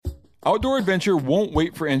Outdoor adventure won't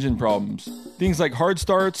wait for engine problems. Things like hard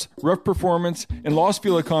starts, rough performance, and lost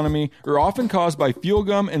fuel economy are often caused by fuel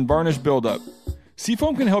gum and varnish buildup.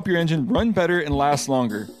 Seafoam can help your engine run better and last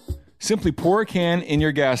longer. Simply pour a can in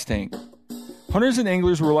your gas tank. Hunters and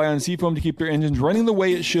anglers rely on Seafoam to keep their engines running the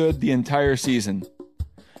way it should the entire season.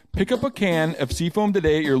 Pick up a can of Seafoam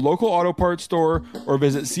today at your local auto parts store or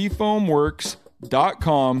visit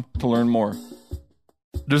seafoamworks.com to learn more.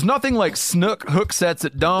 There's nothing like snook hook sets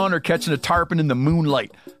at dawn or catching a tarpon in the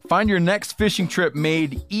moonlight. Find your next fishing trip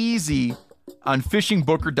made easy on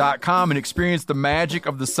fishingbooker.com and experience the magic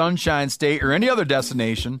of the Sunshine State or any other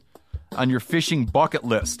destination on your fishing bucket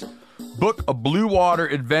list. Book a blue water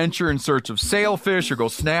adventure in search of sailfish or go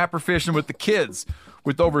snapper fishing with the kids.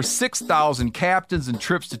 With over 6,000 captains and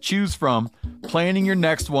trips to choose from, planning your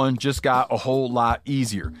next one just got a whole lot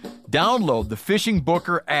easier. Download the Fishing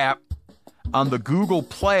Booker app on the Google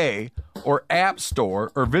Play or App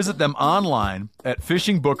Store or visit them online at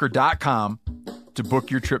fishingbooker.com to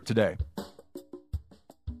book your trip today.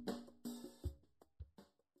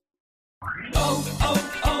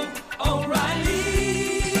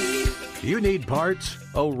 O'Reilly. You need parts?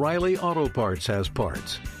 O'Reilly Auto Parts has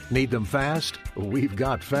parts. Need them fast? We've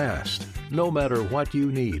got fast. No matter what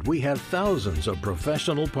you need, we have thousands of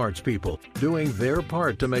professional parts people doing their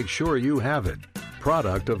part to make sure you have it.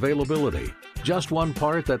 Product availability. Just one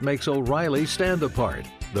part that makes O'Reilly stand apart.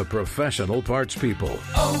 The professional parts people.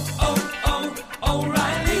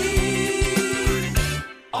 O'Reilly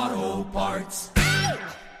Auto Parts.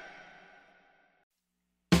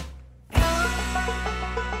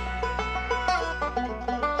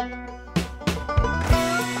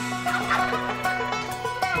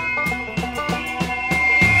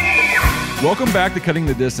 Welcome back to Cutting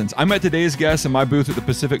the Distance. I met today's guest in my booth at the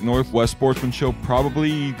Pacific Northwest Sportsman Show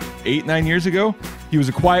probably 8-9 years ago. He was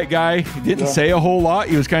a quiet guy. He didn't say a whole lot.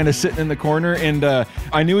 He was kind of sitting in the corner, and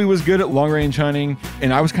I knew he was good at long-range hunting,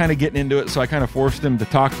 and I was kind of getting into it, so I kind of forced him to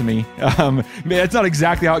talk to me. That's not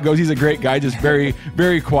exactly how it goes. He's a great guy, just very,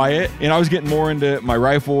 very quiet, and I was getting more into my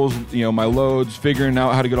rifles, my loads, figuring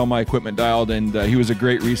out how to get all my equipment dialed, and he was a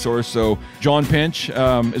great resource. So John Pynch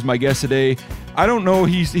is my guest today. I don't know,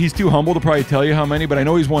 he's too humble to probably tell you how many, but I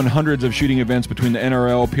know he's won hundreds of shooting events between the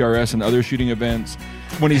NRL, PRS, and other shooting events.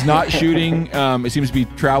 When he's not shooting, it seems to be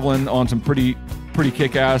traveling on some pretty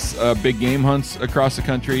kick-ass big game hunts across the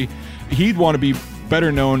country. He'd want to be better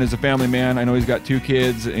known as a family man. I know he's got 2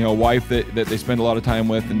 kids, a wife that they spend a lot of time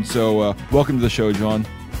with, and so welcome to the show, John.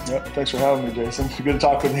 Yeah, thanks for having me, Jason. Good to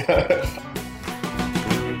talk with you.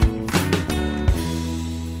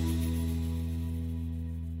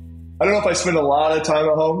 I don't know if I spend a lot of time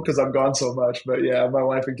at home because I'm gone so much, but yeah, my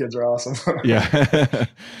wife and kids are awesome. Yeah.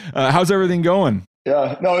 How's everything going?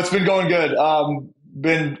 Yeah, no, it's been going good.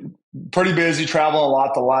 Been pretty busy, traveling a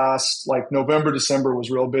lot. The last November, December was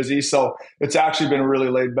real busy. So it's actually been really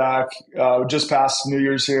laid back. Just past New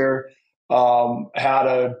Year's here. Had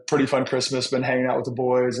a pretty fun Christmas, been hanging out with the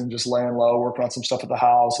boys and just laying low, working on some stuff at the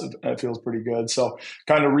house. It feels pretty good. So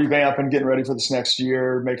kind of revamping, getting ready for this next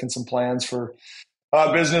year, making some plans for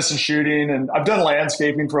business and shooting. And I've done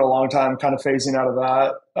landscaping for a long time, kind of phasing out of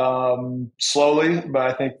that slowly, but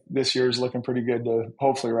I think this year is looking pretty good to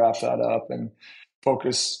hopefully wrap that up and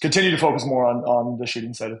continue to focus more on the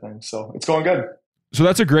shooting side of things. So it's going good. So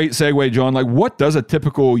that's a great segue, John. What does a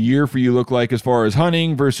typical year for you look like as far as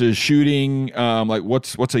hunting versus shooting?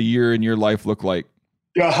 What's a year in your life look like?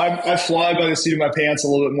 Yeah, I fly by the seat of my pants a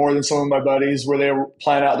little bit more than some of my buddies where they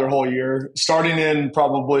plan out their whole year. Starting in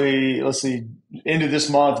probably, into this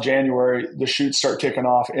month, January, the shoots start kicking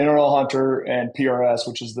off. NRL Hunter and PRS,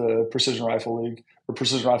 which is the Precision Rifle League or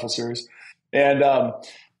Precision Rifle Series. And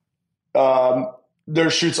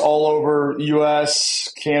there's shoots all over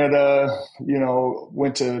U.S., Canada,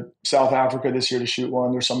 went to South Africa this year to shoot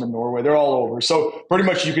one. There's some in Norway. They're all over. So pretty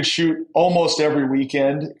much you could shoot almost every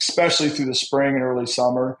weekend, especially through the spring and early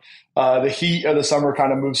summer. The heat of the summer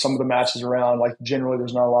kind of moves some of the matches around. Generally,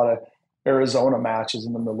 there's not a lot of Arizona matches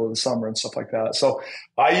in the middle of the summer and stuff like that. So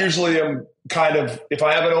I usually am if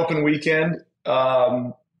I have an open weekend,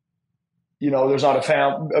 there's not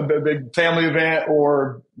a big family event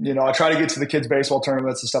or, I try to get to the kids' baseball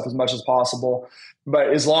tournaments and stuff as much as possible.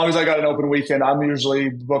 But as long as I got an open weekend, I'm usually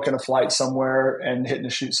booking a flight somewhere and hitting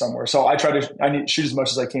a shoot somewhere. So I need to shoot as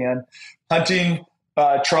much as I can. Hunting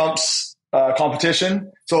trumps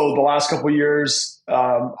competition. So the last couple of years,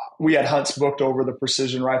 we had hunts booked over the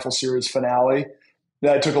Precision Rifle Series finale.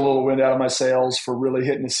 That took a little wind out of my sails for really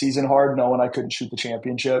hitting the season hard, knowing I couldn't shoot the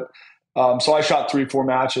championship. So I shot 3-4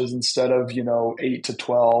 matches instead of, 8 to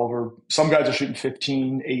 12, or some guys are shooting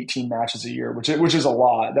 15, 18 matches a year, which is a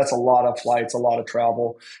lot. That's a lot of flights, a lot of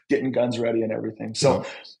travel, getting guns ready and everything. So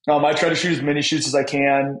I try to shoot as many shoots as I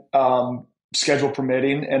can, schedule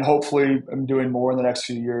permitting, and hopefully I'm doing more in the next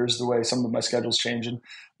few years, the way some of my schedule's changing.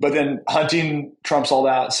 But then hunting trumps all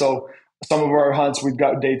that. So some of our hunts, we've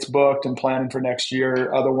got dates booked and planning for next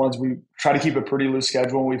year. Other ones, we try to keep a pretty loose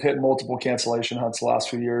schedule, and we've hit multiple cancellation hunts the last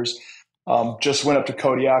few years. Just went up to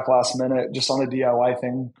Kodiak last minute, just on a DIY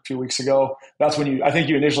thing a few weeks ago. That's when I think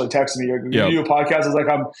you initially texted me, you do a podcast. I was like,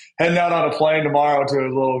 I'm heading out on a plane tomorrow to a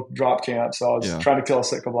little drop camp. So I was trying to kill a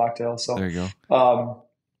Sitka blacktail. So there you go.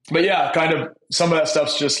 But yeah, kind of some of that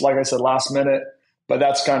stuff's just, like I said, last minute, but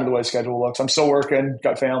that's kind of the way schedule looks. I'm still working,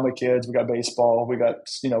 got family, kids, we got baseball, we got,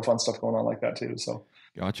 fun stuff going on like that too. So.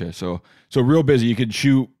 Gotcha. So real busy. You could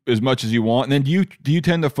shoot as much as you want. And then do you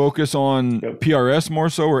tend to focus on PRS more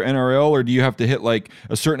so, or NRL, or do you have to hit like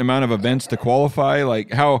a certain amount of events to qualify?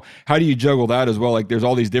 Like how do you juggle that as well? Like there's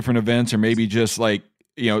all these different events, or maybe just like,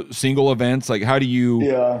 single events. Like how do you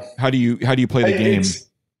play the game?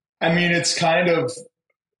 It's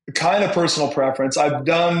kind of personal preference. I've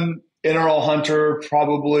done NRL Hunter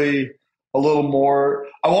probably a little more.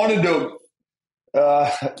 I wanted to,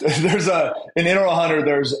 there's in NRL Hunter,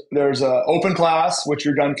 there's a open class, which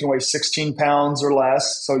your gun can weigh 16 pounds or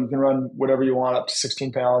less. So you can run whatever you want up to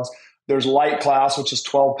 16 pounds. There's light class, which is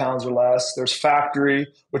 12 pounds or less. There's factory,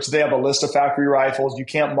 which they have a list of factory rifles. You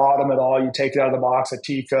can't mod them at all. You take it out of the box, a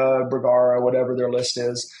Tikka, Bergara, whatever their list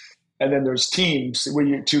is. And then there's teams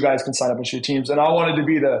where two guys can sign up and shoot teams. And I wanted to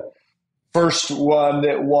be the first one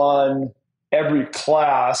that won every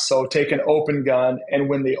class. So take an open gun and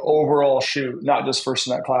win the overall shoot, not just first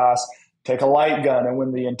in that class. Take a light gun and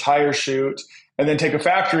win the entire shoot, and then take a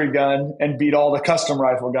factory gun and beat all the custom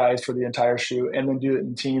rifle guys for the entire shoot, and then do it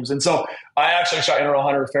in teams. And so I actually shot NRL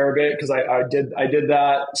Hunter a fair bit because I did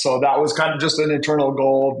that. So that was kind of just an internal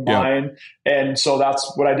goal of mine. And so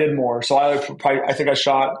that's what I did more. So I think I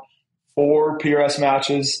shot 4 PRS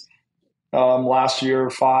matches last year,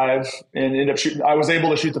 5, and ended up shooting. I was able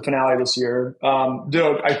to shoot the finale this year.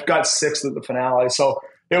 I got 6th at the finale, so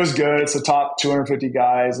it was good. It's the top 250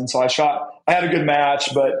 guys, and so I had a good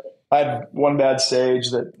match, but I had one bad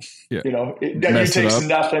stage that it takes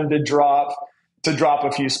nothing to drop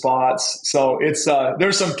a few spots. So it's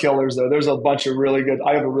there's some killers though. There's a bunch of really good.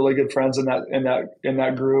 I have a really good friends in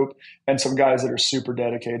that group, and some guys that are super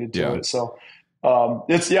dedicated to it. So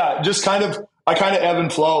it's just kind of. I kind of ebb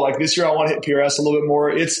and flow. Like this year, I want to hit PRS a little bit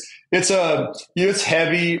more. It's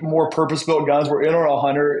heavy, more purpose-built guns. Where NRL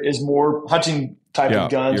Hunter is more hunting type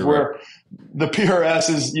of guns. Where the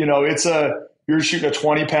PRS is, you're shooting a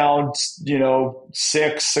 20-pound,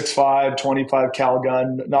 6.5, 25 cal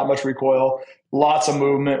gun. Not much recoil, lots of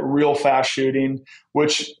movement, real fast shooting,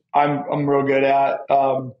 which I'm real good at.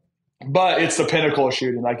 But it's the pinnacle of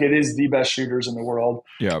shooting. Like it is the best shooters in the world.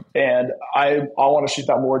 Yeah. And I want to shoot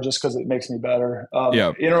that more just because it makes me better.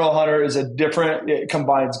 NRL Hunter is it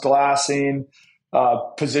combines glassing,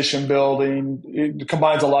 position building. It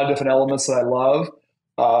combines a lot of different elements that I love.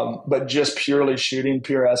 But just purely shooting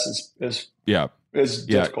PRS is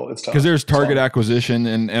difficult. It's tough. Because there's target acquisition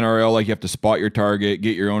in NRL, like you have to spot your target,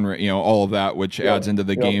 get your own, all of that, which adds into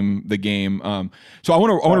the game. So I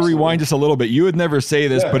want to rewind just a little bit. You would never say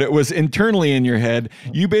this, but it was internally in your head.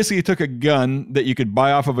 You basically took a gun that you could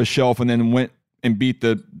buy off of a shelf and then went and beat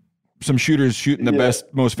some shooters shooting the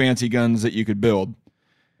best, most fancy guns that you could build.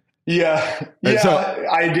 Yeah,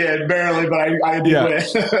 I did barely, but I did win.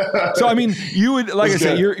 So you would, like I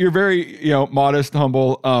said, you're very modest,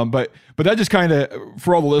 humble, but that just kind of,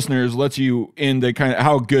 for all the listeners, lets you into kind of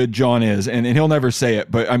how good John is, and he'll never say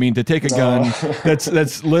it, but to take a gun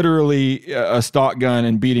that's literally a stock gun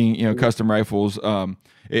and beating custom rifles,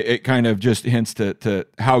 it kind of just hints to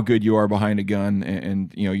how good you are behind a gun,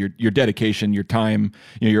 and your dedication, your time.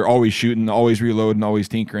 You're always shooting, always reloading, always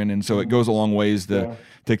tinkering, and so it goes a long ways to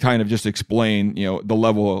kind of just explain the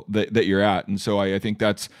level that you're at. And so I think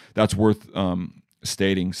that's worth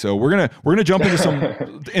stating. So we're gonna jump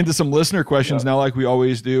into some listener questions now, like we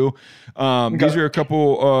always do. These are a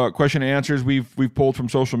couple question and answers we've pulled from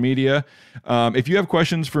social media. If you have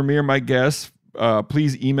questions for me or my guests,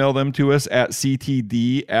 please email them to us at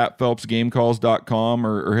ctd@phelpsgamecalls.com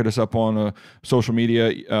or hit us up on a social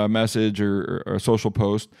media message or a social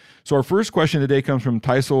post. So our first question today comes from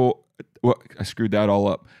Tyson. Well, I screwed that all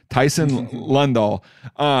up. Tyson Lundahl.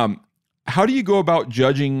 How do you go about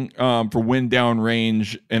judging for wind down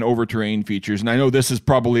range and over terrain features? And I know this is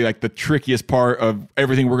probably like the trickiest part of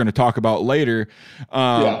everything we're going to talk about later. You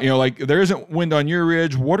know, like there isn't wind on your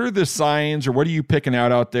ridge. What are the signs, or what are you picking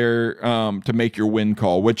out there to make your wind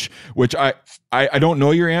call? Which I don't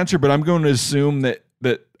know your answer, but I'm going to assume that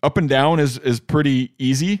up and down is pretty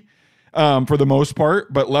easy for the most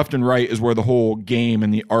part, but left and right is where the whole game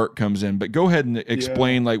and the art comes in. But go ahead and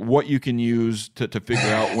explain like what you can use to figure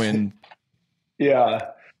out when. Yeah.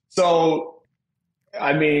 So,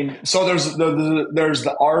 I mean, so there's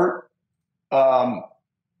the art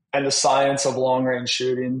and the science of long range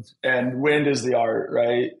shooting, and wind is the art,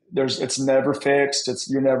 right? It's never fixed.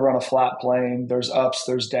 You're never on a flat plane. There's ups,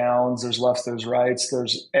 there's downs, there's lefts, there's rights,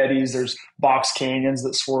 there's eddies, there's box canyons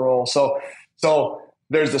that swirl. So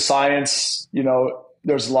there's the science, you know,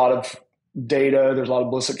 there's a lot of data, there's a lot of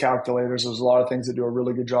ballistic calculators, there's a lot of things that do a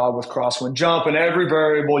really good job with crosswind jump and every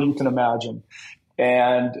variable you can imagine.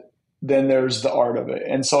 And then there's the art of it.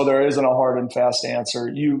 And so there isn't a hard and fast answer.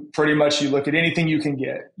 You look at anything you can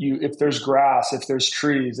get. If there's grass, if there's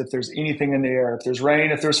trees, if there's anything in the air, if there's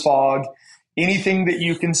rain, if there's fog, anything that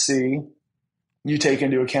you can see, you take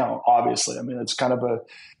into account, obviously. I mean, it's kind of a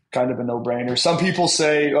no-brainer. Some people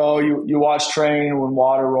say, oh, you watch terrain when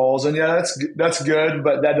water rolls. And yeah, that's good,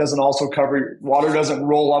 but that doesn't also cover, water doesn't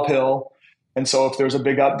roll uphill. And so if there's a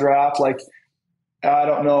big updraft, like, I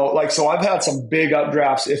don't know, like, so I've had some big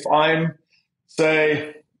updrafts. If I'm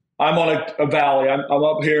on a valley, I'm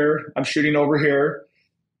up here, I'm shooting over here.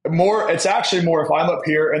 It's actually more if I'm up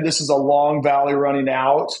here and this is a long valley running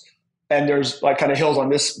out, and there's like kind of hills on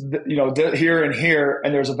this, you know, here and here,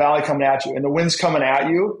 and there's a valley coming at you and the wind's coming at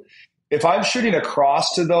you. If I'm shooting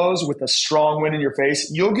across to those with a strong wind in your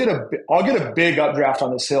face, I'll get a big updraft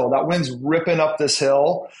on this hill. That wind's ripping up this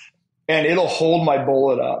hill and it'll hold my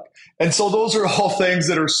bullet up. And so those are all things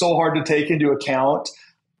that are so hard to take into account.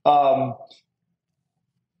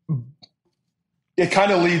 It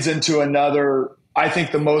kind of leads into another, I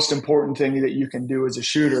think the most important thing that you can do as a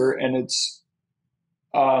shooter, and it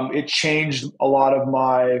changed a lot of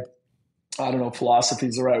my, I don't know if philosophy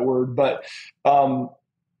is the right word, but gun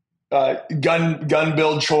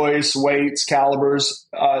build choice, weights, calibers,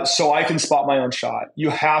 so I can spot my own shot. You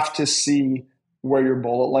have to see where your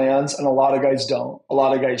bullet lands, and a lot of guys don't. A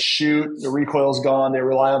lot of guys shoot, the recoil's gone, they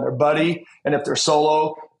rely on their buddy, and if they're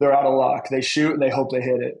solo, they're out of luck. They shoot and they hope they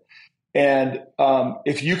hit it. And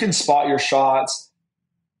if you can spot your shots,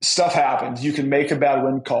 stuff happens. You can make a bad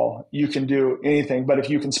wind call. You can do anything. But if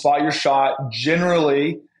you can spot your shot,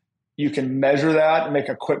 generally you can measure that and make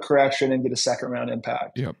a quick correction and get a second round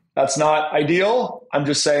impact. Yep. That's not ideal. I'm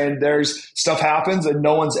just saying there's stuff happens and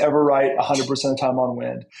no one's ever right 100% of the time on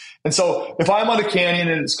wind. And so if I'm on a canyon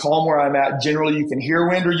and it's calm where I'm at, generally you can hear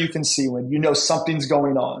wind or you can see wind. You know something's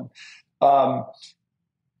going on.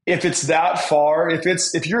 If it's that far,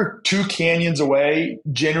 if you're 2 canyons away,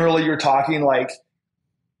 generally you're talking like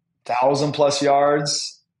 1,000+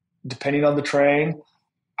 yards, depending on the terrain.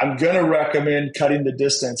 I'm going to recommend cutting the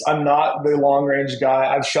distance. I'm not the long range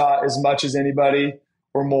guy. I've shot as much as anybody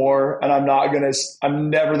or more, and I'm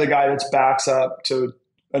never the guy that backs up to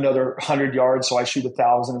another 100 yards. So I shoot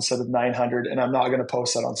 1,000 instead of 900, and I'm not going to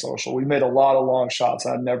post that on social. We made a lot of long shots.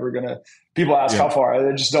 I'm never going to, people ask how far,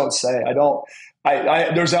 I just don't say.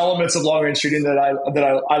 There's elements of long range shooting that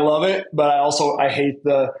I love it, but I hate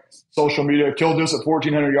the social media. Killed this at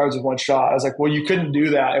 1,400 yards with one shot. I was like, well, you couldn't do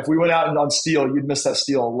that. If we went out and on steel, you'd miss that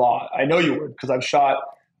steel a lot. I know you would, because I've shot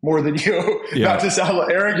more than you. Yeah. Not to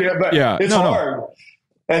sound arrogant, but it's hard. No.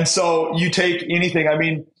 And so you take anything. I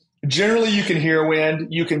mean, generally you can hear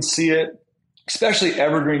wind, you can see it. Especially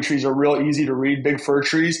evergreen trees are real easy to read. Big fir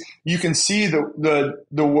trees, you can see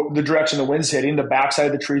the direction the wind's hitting. The backside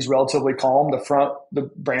of the tree is relatively calm. The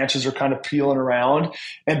branches are kind of peeling around,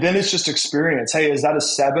 and then it's just experience. Hey, is that a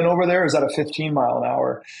 7 over there? Is that a 15 mile an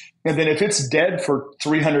hour? And then if it's dead for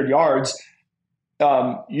 300 yards,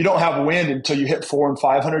 you don't have wind until you hit 400 and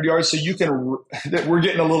 500 yards. So you can. We're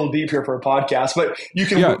getting a little deep here for a podcast, but you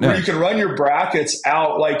can you can run your brackets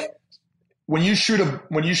out. Like when you shoot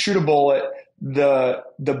a bullet, the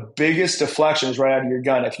biggest deflection is right out of your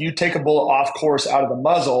gun. If you take a bullet off course out of the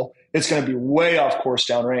muzzle, it's going to be way off course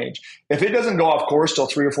downrange. If it doesn't go off course till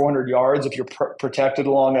 300 or 400 yards, if you're protected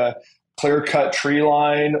along a clear cut tree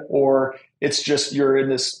line, or it's just you're in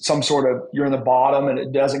the bottom and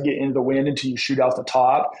it doesn't get into the wind until you shoot out the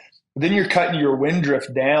top, then you're cutting your wind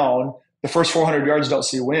drift down. The first 400 yards don't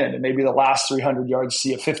see wind, and maybe the last 300 yards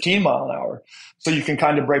see a 15 mile an hour. So you can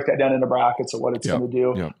kind of break that down into brackets of what it's going to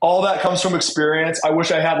do. Yep. All that comes from experience. I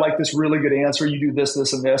wish I had like this really good answer. You do this,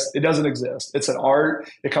 this, and this. It doesn't exist. It's an art.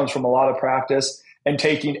 It comes from a lot of practice. and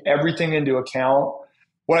taking everything into account.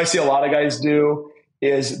 What I see a lot of guys do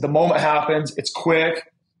is the moment happens, it's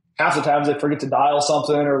quick. Half the times they forget to dial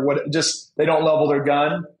something or they don't level their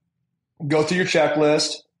gun. Go through your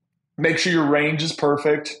checklist. Make sure your range is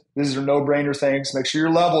perfect. These are no-brainer things. Make sure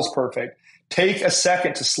your level's perfect. Take a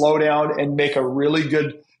second to slow down and make a really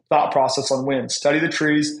good thought process on wind. Study the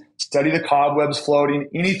trees, study the cobwebs floating,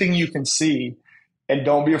 anything you can see, and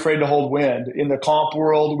don't be afraid to hold wind. In the comp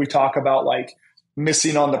world, we talk about like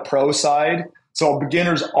missing on the pro side. So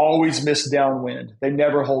beginners always miss downwind. They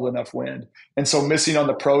never hold enough wind. And so missing on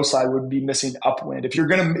the pro side would be missing upwind. If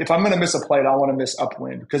I'm going to miss a plate, I want to miss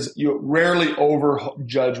upwind because you rarely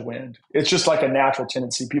overjudge wind. It's just like a natural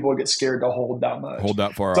tendency. People get scared to hold that much. Hold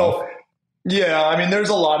that far off. Yeah, I mean, there's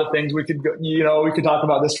a lot of things we could talk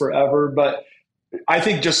about this forever, but I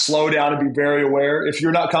think just slow down and be very aware. If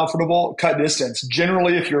you're not comfortable, cut distance.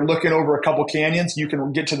 Generally, if you're looking over a couple canyons, you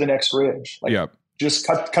can get to the next ridge. Just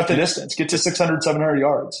cut the distance, get to 600, 700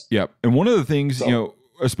 yards. Yep. And one of the things,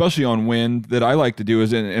 especially on wind that I like to do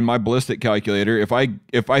is in my ballistic calculator, if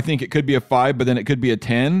I think it could be a 5, but then it could be a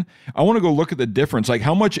 10, I want to go look at the difference. Like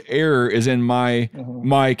how much error is in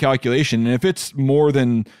my calculation. And if it's more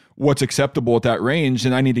than what's acceptable at that range,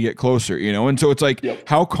 then I need to get closer, And so it's like,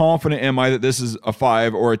 how confident am I that this is a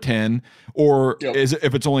 5 or a 10, or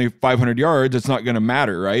if it's only 500 yards, it's not going to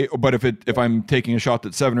matter, right? But if I'm taking a shot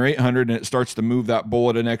that's 700 or 800 and it starts to move that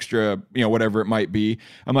bullet an extra, whatever it might be,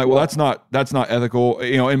 I'm like, well, that's not ethical,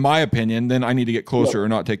 in my opinion, then I need to get closer or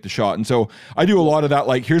not take the shot. And so I do a lot of that.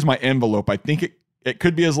 Like, here's my envelope. I think it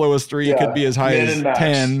could be as low as 3, it could be as high as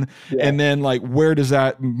 10. And then like, where does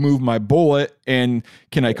that move my bullet? And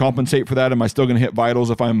can I compensate for that? Am I still going to hit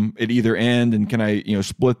vitals if I'm at either end? And can I,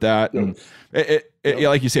 split that? And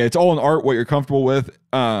like you say, it's all an art, what you're comfortable with.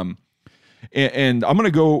 And I'm going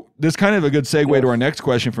to go, this is kind of a good segue to our next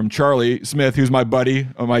question from Charlie Smith, who's my buddy,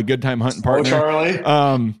 my good time hunting partner. Charlie.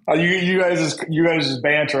 You guys just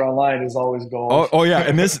banter online is always gold. Oh yeah.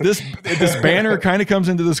 And this banner kind of comes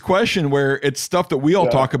into this question where it's stuff that we all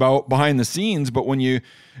talk about behind the scenes, but when you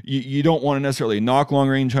don't want to necessarily knock long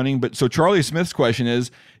range hunting. But so Charlie Smith's question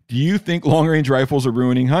is, do you think long range rifles are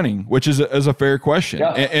ruining hunting? Which is a fair question.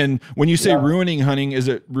 Yeah. And when you say ruining hunting, is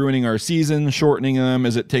it ruining our season, shortening them?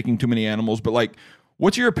 Is it taking too many animals? But like,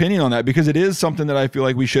 what's your opinion on that? Because it is something that I feel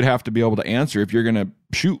like we should have to be able to answer if you're going to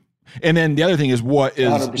shoot. And then the other thing is, what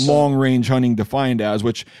is 100%. Long range hunting defined as,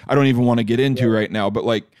 which I don't even want to get into right now. But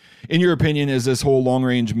like, in your opinion, is this whole long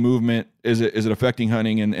range movement, is it affecting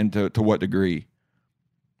hunting and to what degree?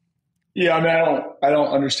 Yeah. I mean, I don't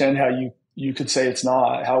understand how you could say it's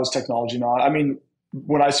not. How is technology not? I mean,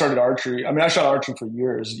 when I started archery, I shot archery for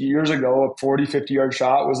years. Years ago, a 40, 50-yard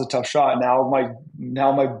shot was a tough shot. Now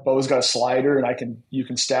my bow's got a slider and you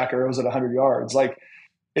can stack arrows at 100 yards. Like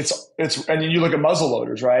it's, and you look at muzzle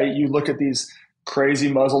loaders, right? You look at these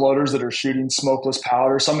crazy muzzle loaders that are shooting smokeless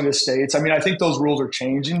powder. Some of the states, I think those rules are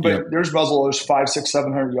changing, but there's muzzle loaders 500, 600,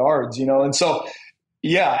 700 yards, And so,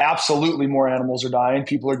 yeah, absolutely more animals are dying.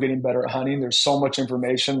 People are getting better at hunting. There's so much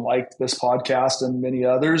information like this podcast and many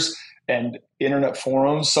others and internet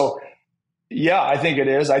forums. So yeah, I think it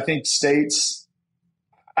is. I think states,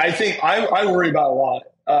 I worry about a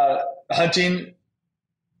lot. Hunting,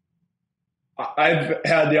 I've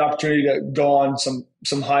had the opportunity to go on some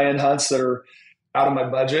high-end hunts that are out of my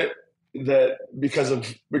budget that because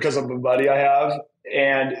of a buddy I have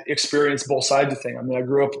and experience both sides of the thing. I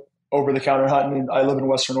grew up over-the-counter hunting. I live in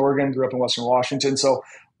Western Oregon, grew up in Western Washington. So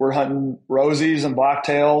we're hunting rosies and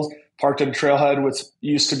blacktails, parked at a trailhead with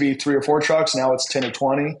used to be 3 or 4 trucks. Now it's 10 or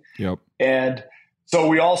 20. Yep. And so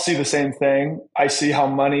we all see the same thing. I see how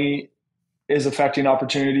money is affecting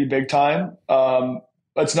opportunity big time.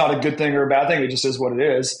 It's not a good thing or a bad thing. It just is what it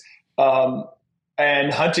is.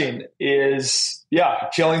 And hunting is,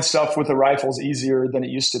 killing stuff with a rifle is easier than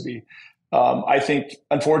it used to be. I think,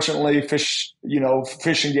 unfortunately, fish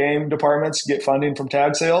and game departments get funding from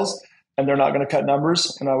tag sales, and they're not going to cut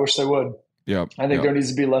numbers, and I wish they would. Yeah, I think there needs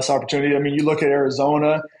to be less opportunity. You look at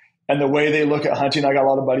Arizona and the way they look at hunting. I got a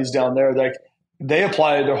lot of buddies down there. Like they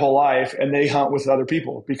apply their whole life, and they hunt with other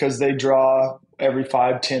people because they draw every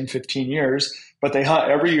 5, 10, 15 years, but they hunt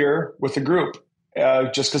every year with a group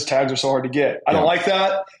just because tags are so hard to get. I don't like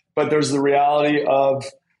that, but there's the reality of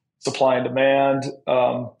supply and demand,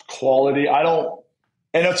 quality.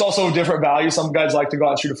 And it's also a different value. Some guys like to go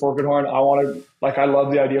out and shoot a forked horn. I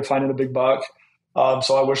love the idea of finding a big buck.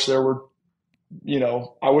 So I wish there were,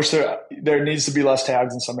 there needs to be less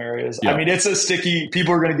tags in some areas. Yeah. It's a sticky,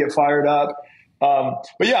 people are going to get fired up.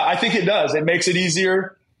 But yeah, I think it does. It makes it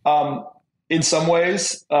easier in some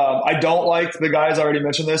ways. I don't like the guys, I already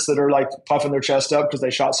mentioned this, that are like puffing their chest up because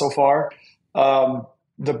they shot so far. The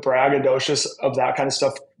braggadocious of that kind of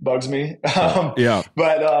stuff bugs me. But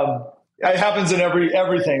it happens in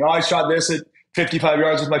everything. I shot this at 55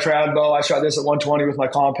 yards with my trad bow. I shot this at 120 with my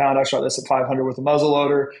compound. I shot this at 500 with a muzzle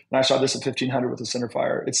loader, and I shot this at 1500 with a center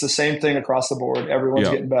fire. It's the same thing across the board. Everyone's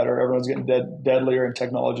getting better. Everyone's getting deadlier, and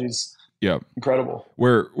technology's incredible.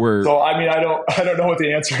 So I mean, I don't know what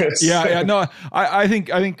the answer is. No, I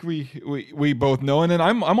think we both know, and then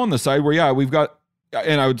I'm on the side where we've got,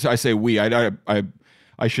 and I say we,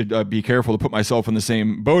 I should be careful to put myself in the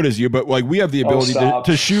same boat as you, but like we have the ability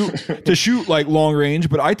to shoot like long range,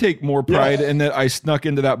 but I take more pride in that I snuck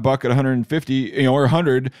into that buck at 150, or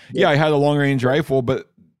 100. Yeah, I had a long range rifle, but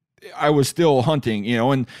I was still hunting,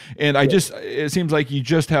 and it seems like you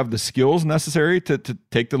just have the skills necessary to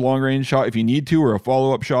take the long range shot if you need to, or a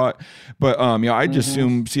follow up shot. But I just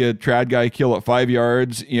assume see a trad guy kill at 5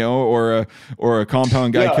 yards, or a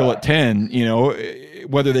compound guy kill at 10,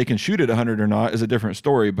 whether they can shoot at 100 or not is a different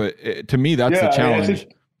story. But to me, that's the challenge.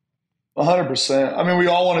 100%. I mean, we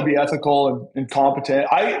all want to be ethical and competent.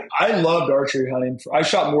 I loved archery hunting. I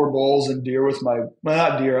shot more bulls and deer with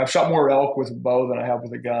not deer. I've shot more elk with a bow than I have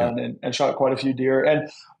with a gun, and shot quite a few deer. And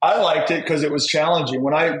I liked it because it was challenging.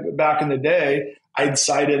 Back in the day, I'd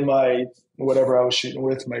sighted my, whatever I was shooting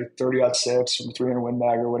with, my 30-06 from 300 Win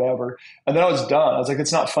Mag or whatever. And then I was done. I was like,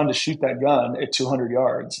 it's not fun to shoot that gun at 200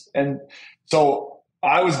 yards. And so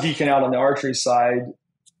I was geeking out on the archery side,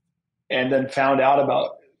 and then found out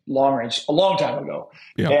about long range a long time ago.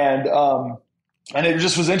 And it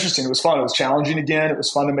just was interesting. It was fun. It was challenging again. It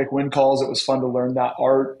was fun to make wind calls. It was fun to learn that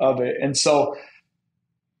art of it. And so,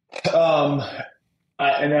 and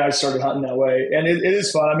then I started hunting that way, and it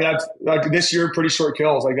is fun. I mean, I've this year, pretty short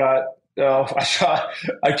kills. I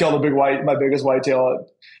killed my biggest whitetail at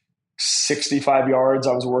 65 yards.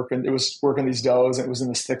 It was working these does, and it was in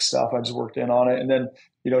this thick stuff. I just worked in on it, and then,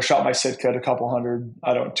 shot my Sitka at a couple hundred,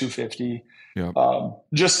 250.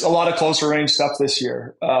 Just a lot of closer range stuff this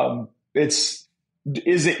year. Is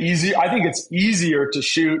it easy? I think it's easier to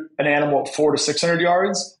shoot an animal at 400 to 600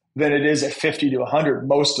 yards than it is at 50 to 100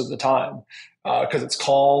 most of the time. Cause it's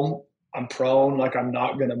calm. I'm prone. Like, I'm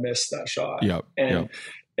not going to miss that shot.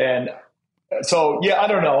 And so, I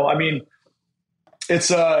don't know. I mean,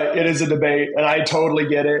 it is a debate, and I totally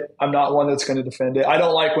get it. I'm not one that's going to defend it. I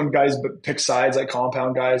don't like when guys pick sides, like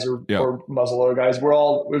compound guys or muzzleloader guys. We're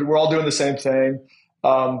all doing the same thing.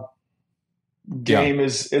 The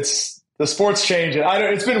sport's changing.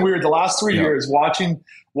 It's been weird the last 3 years watching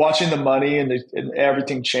the money and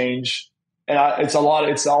everything change. And it's all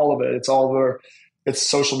of it. It's all over. It's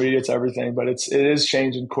social media. It's everything, but it is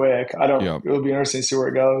changing quick. It'll be interesting to see where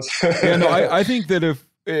it goes. I think that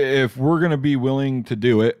if we're going to be willing to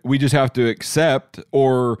do it, we just have to accept,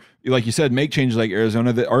 or like you said, make changes like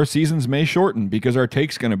Arizona, that our seasons may shorten because our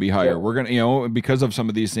take's going to be higher. We're going to, because of some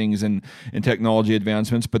of these things and technology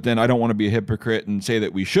advancements. But then I don't want to be a hypocrite and say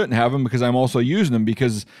that we shouldn't have them, because I'm also using them,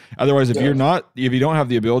 because otherwise, if you don't have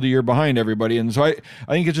the ability, you're behind everybody. And so I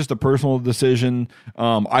think it's just a personal decision.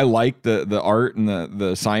 I like the art and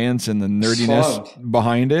the science and the nerdiness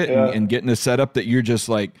behind it, and getting a setup that you're just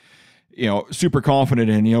like, super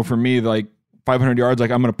confident in. For me, like 500 yards,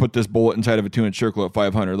 like I'm going to put this bullet inside of a 2-inch circle at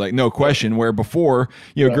 500, like no question. Where before,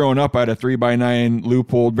 growing up, I had a 3x9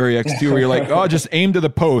 loophole Berry X2 where you're like, oh, just aim to the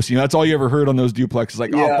post. That's all you ever heard on those duplexes.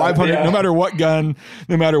 Like, 500, no matter what gun,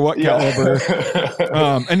 no matter what caliber.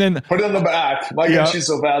 And then put it on the back. My gun shoots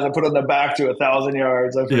so fast, I put it on the back to 1,000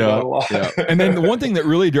 yards. I forgot a lot. And then the one thing that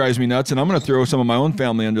really drives me nuts, and I'm going to throw some of my own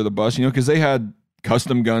family under the bus, because they had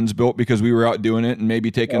custom guns built because we were out doing it and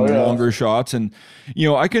maybe taking longer shots. And,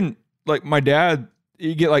 I can, like my dad,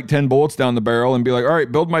 you get like 10 bullets down the barrel and be like, all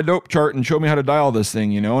right, build my dope chart and show me how to dial this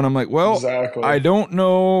thing, And I'm like, well, exactly. I don't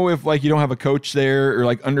know if like you don't have a coach there or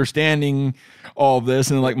like understanding all of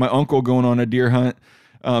this. And like my uncle going on a deer hunt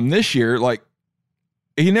this year, like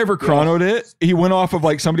he never chronoed it. He went off of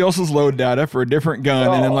like somebody else's load data for a different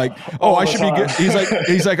gun. And then like, I should be good.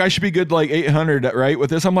 He's like, I should be good like 800, right? With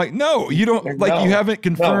this. I'm like, no, you don't, like, you haven't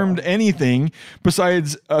confirmed anything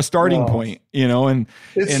besides a starting point, and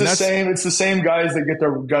it's the same guys that get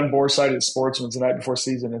their gun bore sighted at Sportsman's the night before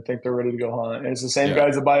season and think they're ready to go hunt. And it's the same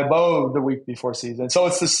guys that buy a bow the week before season. So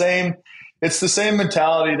it's the same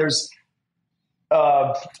mentality. There's,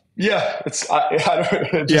 it's what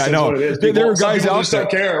it is. There are guys out there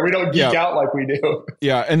don't care. We don't geek out like we do.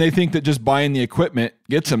 Yeah, and they think that just buying the equipment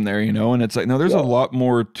gets them there, And it's like, no, there's a lot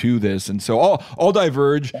more to this. And so I'll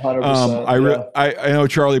diverge. 100%, I know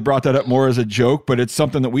Charlie brought that up more as a joke, but it's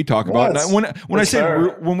something that we talk about.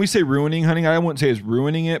 When we say ruining hunting, I wouldn't say it's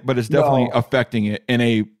ruining it, but it's definitely affecting it in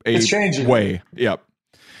a changing way. Yep.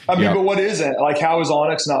 I mean, but what isn't? Like, how has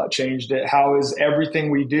Onyx not changed it? How is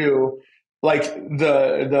everything we do, like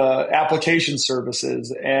the application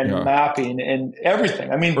services and mapping and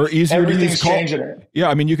everything? I mean, or easier everything's to use changing it. Yeah,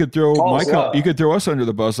 I mean, you could throw you could throw us under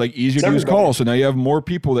the bus, like easier to use calls. So now you have more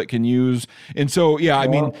people that can use. And so, I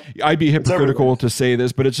mean, I'd be hypocritical to say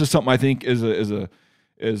this, but it's just something I think is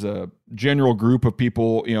a general group of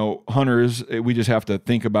people, hunters, we just have to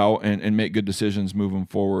think about and make good decisions moving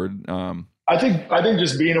forward. I think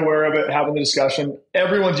just being aware of it, having the discussion,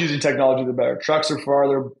 everyone's using technology the better. Trucks are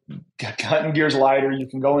farther, hunting gear's lighter, you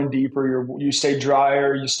can go in deeper, you stay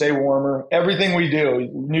drier, you stay warmer. Everything we do,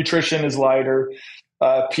 nutrition is lighter.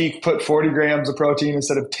 Peak put 40 grams of protein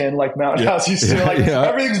instead of 10 like Mountain House used to.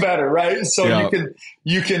 Everything's better, right? So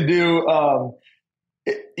you can do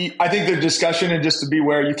I think the discussion, and just to be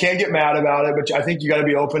aware, you can't get mad about it, but I think you got to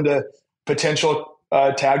be open to potential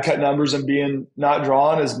tag cut numbers and being not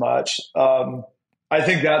drawn as much. I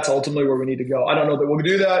think that's ultimately where we need to go. I don't know that we'll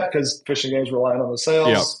do that because fishing games relying on the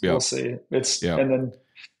sales. We'll see. And then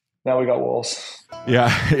now we got wolves.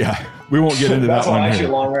 Yeah. We won't get into that one. That's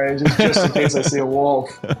actually long range, just in case I see a wolf.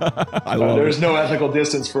 There's no ethical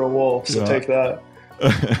distance for a wolf, so take that.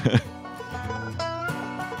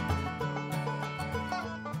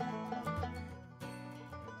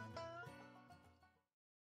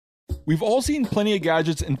 We've all seen plenty of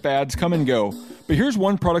gadgets and fads come and go, but here's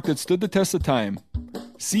one product that stood the test of time: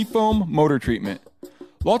 Seafoam Motor Treatment.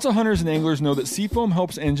 Lots of hunters and anglers know that Seafoam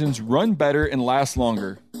helps engines run better and last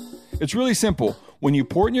longer. It's really simple. When you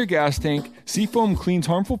pour it in your gas tank, Seafoam cleans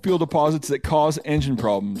harmful fuel deposits that cause engine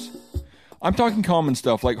problems. I'm talking common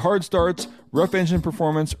stuff like hard starts, rough engine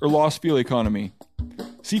performance, or lost fuel economy.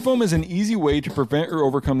 Seafoam is an easy way to prevent or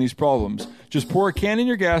overcome these problems. Just pour a can in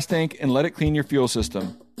your gas tank and let it clean your fuel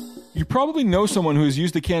system. You probably know someone who has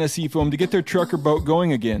used a can of Seafoam to get their truck or boat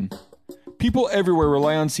going again. People everywhere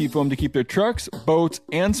rely on Seafoam to keep their trucks, boats,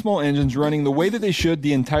 and small engines running the way that they should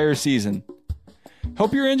the entire season.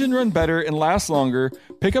 Help your engine run better and last longer.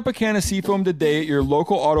 Pick up a can of Seafoam today at your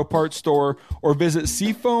local auto parts store or visit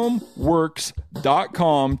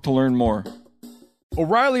seafoamworks.com to learn more.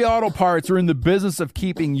 O'Reilly Auto Parts are in the business of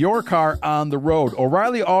keeping your car on the road.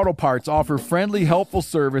 O'Reilly Auto Parts offer friendly, helpful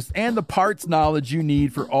service and the parts knowledge you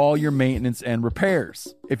need for all your maintenance and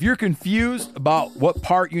repairs. If you're confused about what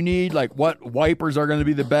part you need, like what wipers are going to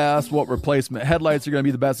be the best, what replacement headlights are going to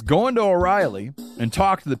be the best, go into O'Reilly and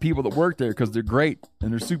talk to the people that work there because they're great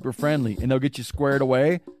and they're super friendly and they'll get you squared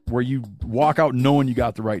away where you walk out knowing you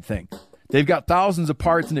got the right thing. They've got thousands of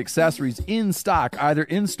parts and accessories in stock, either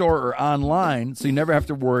in-store or online, so you never have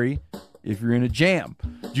to worry if you're in a jam.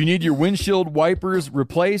 Do you need your windshield wipers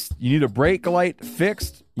replaced? You need a brake light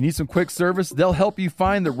fixed? You need some quick service? They'll help you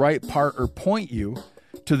find the right part or point you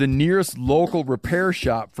to the nearest local repair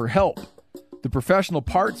shop for help. The professional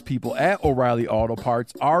parts people at O'Reilly Auto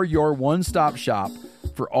Parts are your one-stop shop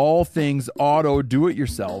for all things auto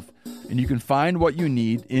do-it-yourself, and you can find what you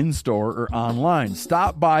need in-store or online.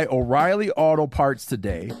 Stop by O'Reilly Auto Parts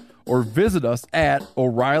today or visit us at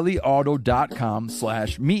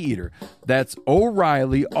O'ReillyAuto.com/MeatEater. That's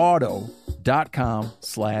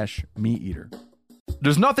O'ReillyAuto.com/MeatEater.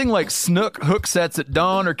 There's nothing like snook hook sets at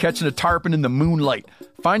dawn or catching a tarpon in the moonlight.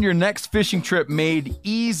 Find your next fishing trip made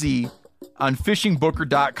easy on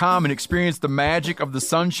fishingbooker.com and experience the magic of the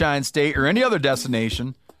Sunshine State or any other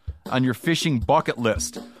destination on your fishing bucket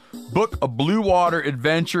list. Book a blue water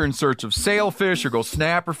adventure in search of sailfish or go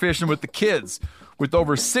snapper fishing with the kids. With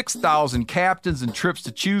over 6,000 captains and trips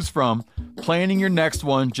to choose from, planning your next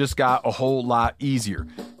one just got a whole lot easier.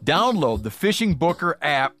 Download the Fishing Booker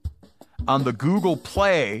app on the Google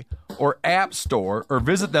Play or App Store or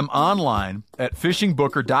visit them online at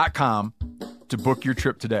fishingbooker.com to book your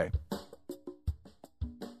trip today.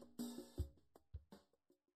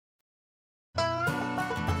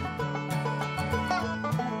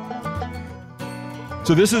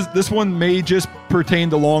 So this one may just pertain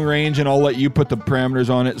to long range, and I'll let you put the parameters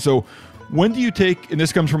on it. So when do you take, and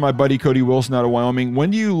this comes from my buddy Cody Wilson out of Wyoming,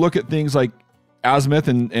 when do you look at things like azimuth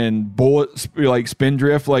and bullet, like spin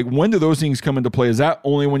drift? Like, when do those things come into play? Is that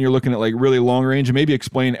only when you're looking at like really long range? And maybe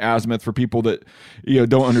explain azimuth for people that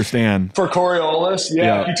don't understand. For Coriolis,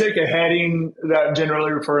 if you take a heading, that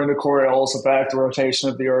generally referring to Coriolis effect, the rotation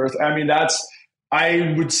of the Earth. I mean,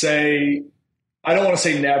 I would say, I don't want to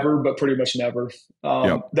say never, but pretty much never.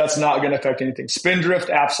 That's not going to affect anything. Spin drift,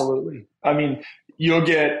 absolutely. I mean, you'll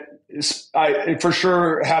get, for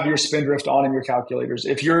sure, have your spin drift on in your calculators.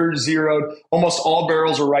 If you're zeroed, almost all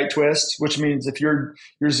barrels are right twist, which means if your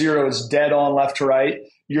zero is dead on left to right,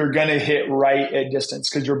 you're going to hit right at distance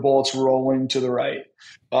because your bullet's rolling to the right.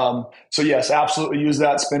 So yes, absolutely use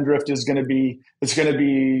that. Spindrift is going to be,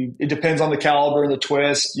 it depends on the caliber and the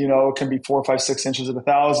twist, you know, it can be 4, 5, 6 inches at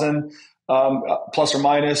 1,000, plus or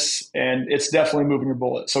minus, and it's definitely moving your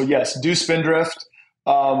bullet. So yes, do Spindrift.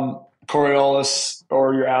 Coriolis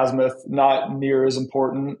or your azimuth, not near as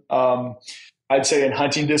important. I'd say in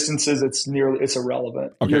hunting distances, it's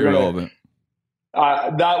irrelevant. Okay, irrelevant.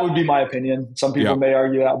 That would be my opinion. Some people may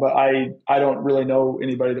argue that, but I don't really know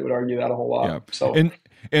anybody that would argue that a whole lot. Yeah. So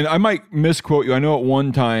and I might misquote you. I know at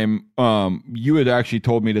one time you had actually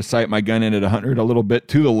told me to sight my gun in at 100 a little bit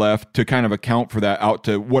to the left to kind of account for that out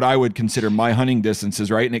to what I would consider my hunting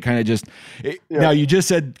distances, right? And it kind of just now you just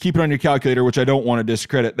said keep it on your calculator, which I don't want to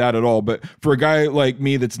discredit that at all. But for a guy like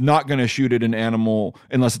me that's not going to shoot at an animal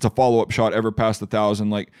unless it's a follow-up shot ever past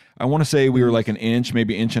 1,000, like I want to say we were like an inch,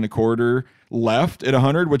 maybe inch and a quarter left at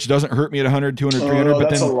 100, which doesn't hurt me at 100, 200, 300. But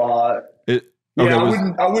that's then a lot. Okay, I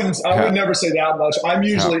would never say that much. I'm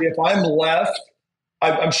usually, if I'm left,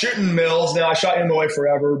 I'm shooting mills now. I shot MOA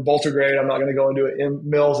forever. Bolts are great. I'm not going to go into a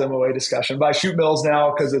mills MOA discussion, but I shoot mills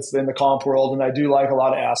now because it's in the comp world, and I do like a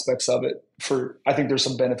lot of aspects of it. I think there's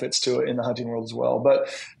some benefits to it in the hunting world as well. But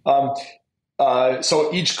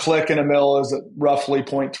so each click in a mill is roughly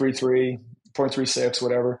 0.33, 0.36,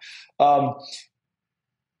 whatever.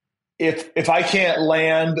 If I can't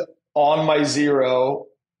land on my zero,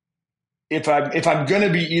 if I'm going to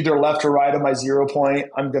be either left or right of my 0 point,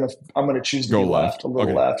 I'm going to choose to be left, a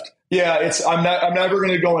little left. Yeah, I'm never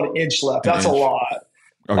going to go an inch left. That's a lot.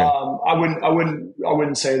 Okay. I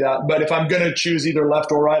wouldn't say that, but if I'm going to choose either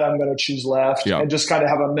left or right, I'm going to choose left, and just kind of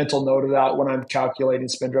have a mental note of that when I'm calculating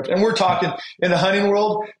spindrift. And we're talking in the hunting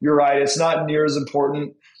world. You're right; it's not near as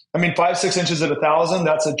important. I mean, 5, 6 inches at 1,000,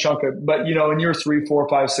 that's a chunk of, but you know, in your 3, 4,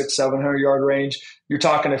 5, 6, 700 yard range, you're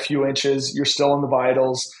talking a few inches. You're still in the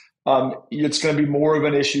vitals. It's going to be more of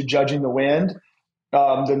an issue judging the wind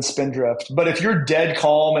than spindrift. But if you're dead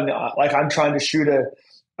calm and like I'm trying to shoot a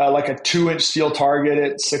 2-inch steel target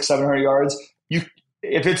at 600, 700 yards, if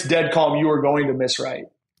it's dead calm, you are going to miss right.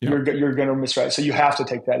 You're going to miss right. So you have to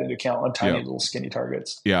take that into account on tiny little skinny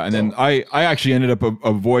targets. Yeah. And then I actually ended up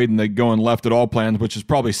avoiding the going left at all plans, which has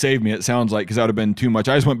probably saved me, it sounds like, because that would have been too much.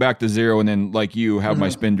 I just went back to 0 and then like you have my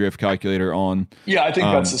spindrift calculator on. Yeah, I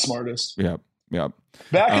think that's the smartest. Yeah. Yeah.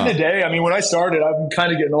 Back in the day, I mean, when I started, I'm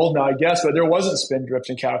kind of getting old now, I guess, but there wasn't spin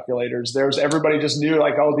drifting calculators. Everybody just knew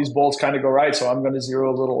like, oh, these bolts kind of go right, so I'm going to 0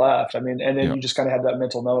 a little left. I mean, and then you just kind of had that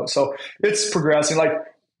mental note. So it's progressing. Like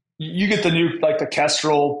you get the new, like the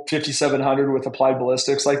Kestrel 5700 with applied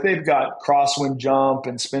ballistics, like they've got crosswind jump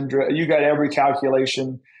and spin drift. You got every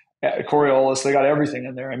calculation at Coriolis. They got everything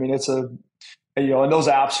in there. I mean, and those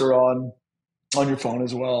apps are on your phone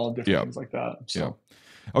as well, and different things like that. So. Yeah.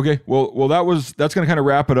 Okay, well, that's going to kind of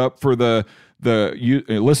wrap it up for the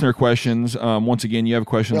listener questions. Once again, you have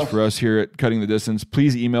questions for us here at Cutting the Distance,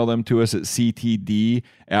 please email them to us at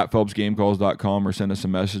ctd@phelpsgamecalls.com or send us a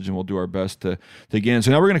message, and we'll do our best to get in.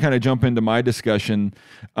 So now we're going to kind of jump into my discussion,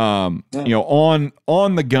 on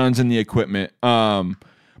the guns and the equipment.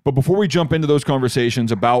 But before we jump into those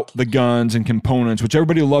conversations about the guns and components, which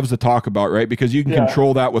everybody loves to talk about, right? Because you can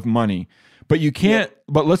control that with money. But you can't,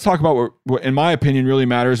 but let's talk about what, in my opinion, really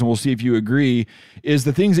matters, and we'll see if you agree, is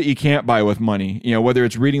the things that you can't buy with money. You know, whether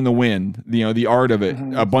it's reading the wind, the art of it,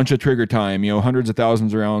 a bunch of trigger time, hundreds of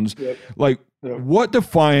thousands of rounds. What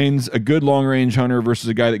defines a good long-range hunter versus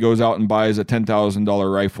a guy that goes out and buys a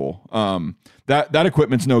 $10,000 rifle? That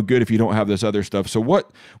equipment's no good if you don't have this other stuff. So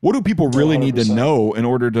what do people really 100%. Need to know in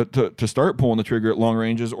order to start pulling the trigger at long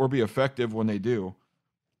ranges or be effective when they do?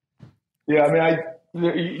 Yeah, I mean,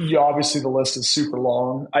 obviously the list is super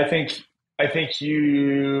long. I think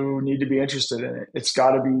you need to be interested in it. It's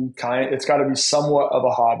got to be somewhat of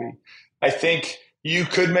a hobby. I think you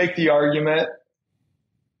could make the argument,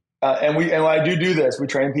 and I do this. We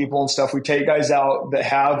train people and stuff. We take guys out that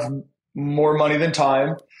have more money than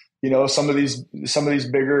time. Some of these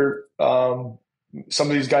bigger, some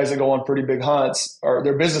of these guys that go on pretty big hunts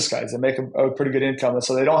they're business guys that make a pretty good income. And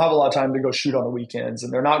so they don't have a lot of time to go shoot on the weekends,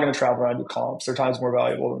 and they're not going to travel around and do comps. Their time's more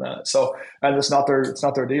valuable than that. So, and it's not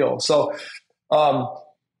their deal. So,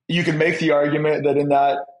 you can make the argument that in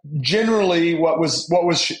that generally what was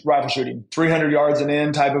rifle shooting, 300 yards and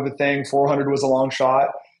in type of a thing, 400 was a long shot.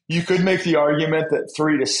 You could make the argument that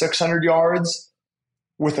 300 to 600 yards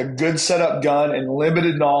with a good setup gun and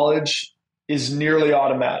limited knowledge is nearly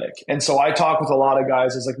automatic. And so I talk with a lot of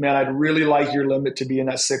guys. It's like, man, I'd really like your limit to be in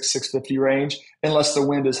that 650 range, unless the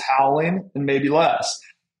wind is howling, and maybe less.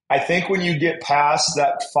 I think when you get past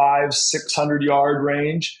that 500-600 yard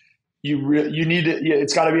range, you need to.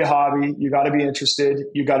 It's got to be a hobby. You got to be interested.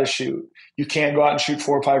 You got to shoot. You can't go out and shoot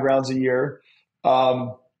 4 or 5 rounds a year.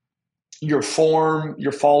 your form,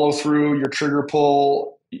 your follow through, your trigger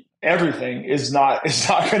pull, everything is not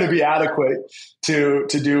going to be adequate to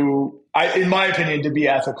do, in my opinion, to be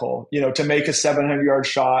ethical, to make a 700-yard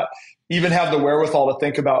shot, even have the wherewithal to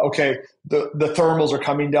think about, okay, the thermals are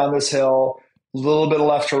coming down this hill, a little bit of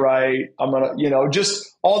left to right. I'm going to,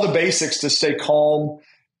 just all the basics to stay calm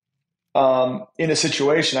in a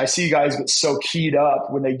situation. I see guys get so keyed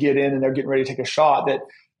up when they get in and they're getting ready to take a shot that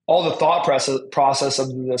all the thought process of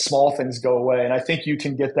the small things go away. And I think you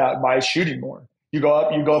can get that by shooting more. You go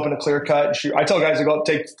up in a clear cut and shoot. I tell guys to go up,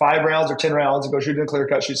 take 5 rounds or 10 rounds and go shoot in a clear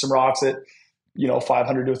cut, shoot some rocks at,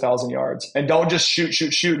 500 to 1,000 yards. And don't just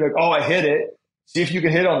shoot. Like, oh, I hit it. See if you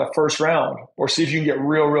can hit on the first round or see if you can get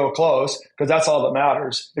real, real close, because that's all that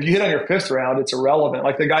matters. If you hit on your 5th round, it's irrelevant.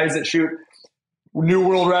 Like the guys that shoot new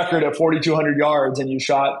world record at 4,200 yards and you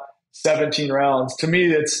shot 17 rounds. To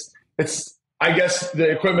me, it's. I guess the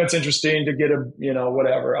equipment's interesting to get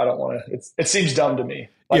whatever. I don't want to. It seems dumb to me.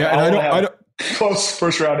 Like, yeah, and I don't close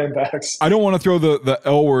first round impacts. I don't want to throw the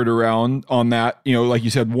L word around on that. Like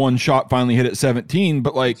you said, one shot finally hit at 17,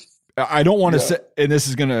 but like I don't want to say, and this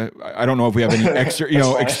is gonna. I don't know if we have any extra,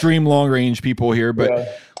 extreme long range people here, but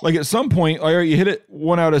like at some point, like you hit it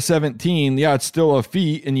 1 out of 17. Yeah, it's still a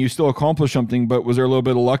feat, and you still accomplish something. But was there a little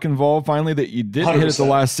bit of luck involved finally that you didn't 100%. Hit at the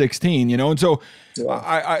last 16? And so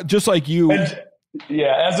I just like you.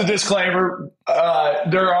 As a disclaimer,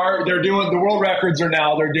 they're doing the world records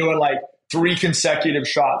they're doing like 3 consecutive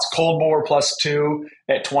shots, cold bore +2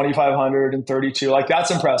 at 2,500 and 32. Like that's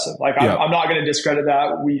impressive. Like I'm not going to discredit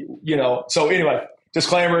that. So anyway,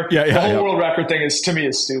 disclaimer. The whole world record thing is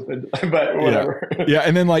stupid, but whatever.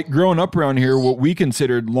 And then like growing up around here, what we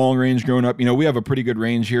considered long range growing up, we have a pretty good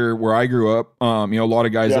range here where I grew up. A lot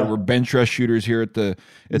of guys that were bench rest shooters here at the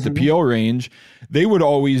PL range, they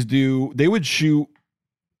would shoot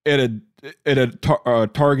at a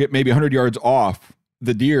target maybe 100 yards off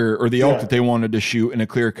the deer or the elk that they wanted to shoot in a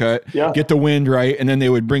clear cut, get the wind right, and then they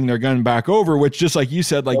would bring their gun back over, which just like you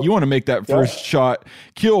said, like you want to make that first shot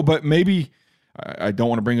kill, but maybe I don't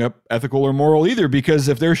want to bring up ethical or moral either, because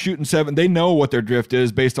if they're shooting 7, they know what their drift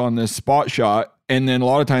is based on this spot shot. And then a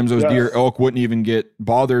lot of times those deer elk wouldn't even get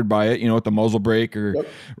bothered by it, with the muzzle brake or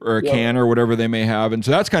a can or whatever they may have. And so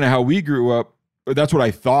that's kind of how we grew up. That's what I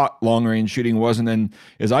thought long range shooting was. And then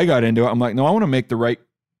as I got into it, I'm like, no, I want to make the right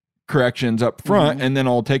corrections up front, and then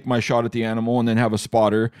I'll take my shot at the animal and then have a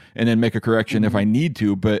spotter and then make a correction if I need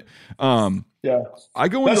to. But I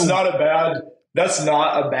go that's not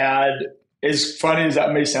a bad, as funny as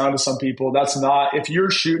that may sound to some people, that's not, if you're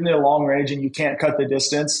shooting at a long range and you can't cut the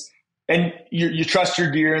distance and you trust your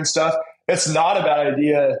gear and stuff, it's not a bad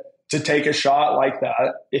idea to take a shot like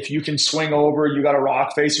that. If you can swing over, you got a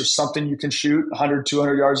rock face or something you can shoot 100,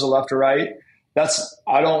 200 yards to left or right.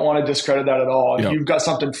 I don't want to discredit that at all. If you've got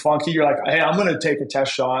something funky, you're like, hey, I'm going to take a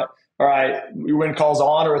test shot. All right, your wind call's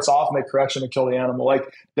on or it's off, make correction to kill the animal. Like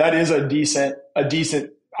that is a decent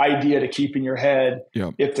idea to keep in your head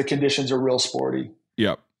if the conditions are real sporty.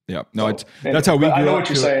 No, that's how we grew up. I know what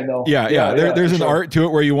you're saying though. There's an art to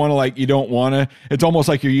it where you want to you don't want to, it's almost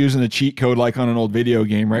like you're using a cheat code like on an old video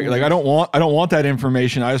game, right? Like I don't want that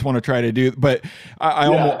information. I just want to try to do, but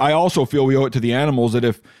I also feel we owe it to the animals that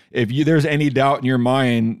if there's any doubt in your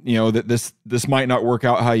mind, that this might not work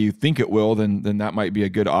out how you think it will, then that might be a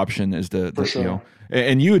good option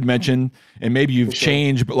and you had mentioned, and maybe you've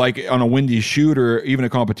changed, but like on a windy shoot or even a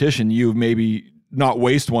competition, you've maybe not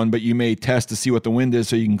waste one, but you may test to see what the wind is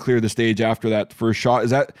so you can clear the stage after that first shot.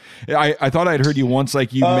 Is that, I thought I'd heard you once,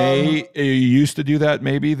 like you used to do that,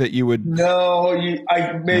 maybe that you would. No,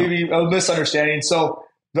 a misunderstanding. So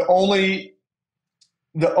the only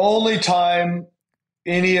time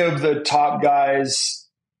any of the top guys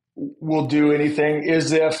will do anything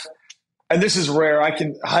is if, and this is rare,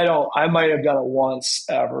 I might have done it once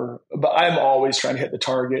ever, but I'm always trying to hit the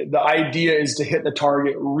target. The idea is to hit the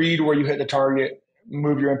target, read where you hit the target,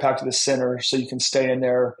 move your impact to the center so you can stay in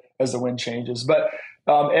there as the wind changes. But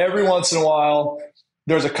every once in a while,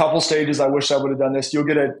 there's a couple stages I wish I would have done this. You'll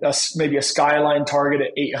get maybe a skyline target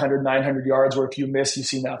at 800, 900 yards where if you miss, you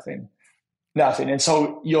see nothing. And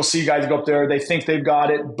so you'll see guys go up there, they think they've got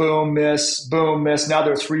it, boom, miss. Now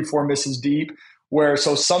they're 3-4 misses deep.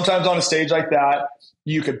 So sometimes on a stage like that,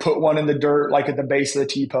 you could put one in the dirt, like at the base of the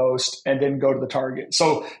T-post, and then go to the target.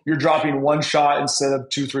 So you're dropping one shot instead of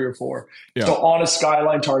 2, 3, or 4. Yeah. So on a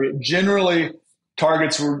skyline target, generally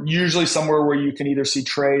targets were usually somewhere where you can either see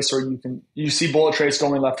trace or you see bullet trace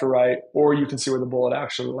going left or right, or you can see where the bullet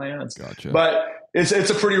actually lands. Gotcha. But it's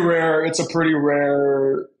a pretty rare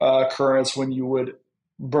occurrence when you would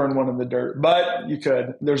burn one in the dirt, but you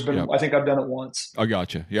could. There's been, I think I've done it once. I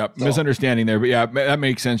gotcha. Yeah. So, misunderstanding there, but yeah, that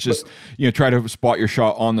makes sense. Just, try to spot your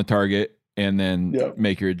shot on the target and then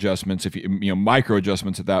make your adjustments if micro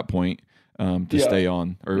adjustments at that point to stay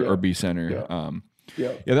on or be center.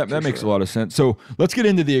 That makes a lot of sense. So let's get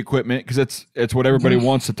into the equipment because it's what everybody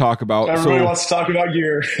wants to talk about. Everybody wants to talk about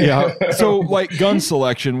gear. So like gun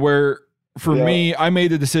selection, where for me, I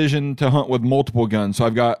made the decision to hunt with multiple guns. So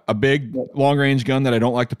I've got a big long range gun that I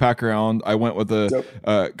don't like to pack around. I went with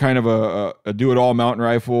a kind of a do it all mountain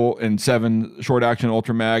rifle and 7 short action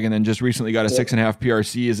ultra mag, and then just recently got a 6.5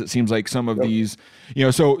 PRC. As it seems like some of these,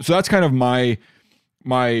 so that's kind of my.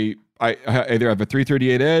 I either have a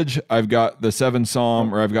 338 Edge, I've got the 7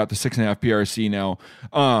 SOM, or I've got the 6.5 PRC now.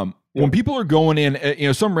 When people are going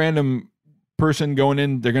in, some random person going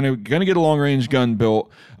in, they're gonna get a long range gun built.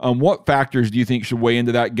 What factors do you think should weigh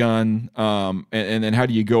into that gun? And then how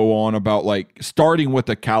do you go on about like starting with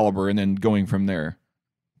the caliber and then going from there?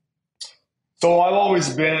 So I've always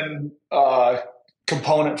been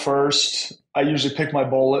component first. I usually pick my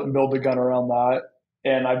bullet and build the gun around that.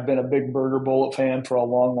 And I've been a big Berger bullet fan for a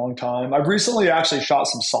long, long time. I've recently actually shot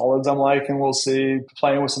some solids I'm liking, we'll see,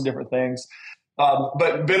 playing with some different things.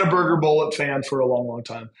 But been a Berger bullet fan for a long, long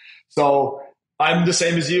time. So I'm the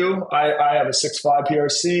same as you. I have a 6.5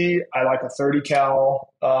 PRC. I like a 30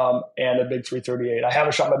 cal and a big 338. I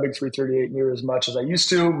haven't shot my big 338 near as much as I used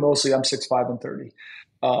to. Mostly I'm 6.5 and 30.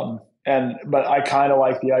 But I kind of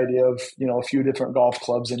like the idea of, a few different golf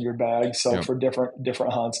clubs in your bag. So for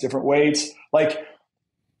different hunts, different weights,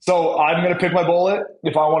 so I'm going to pick my bullet.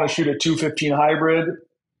 If I want to shoot a 215 hybrid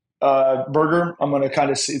Berger, I'm going to kind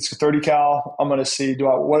of see, it's a 30 cal. I'm going to see,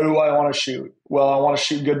 what do I want to shoot? Well, I want to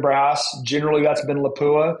shoot good brass. Generally, that's been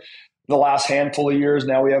Lapua the last handful of years.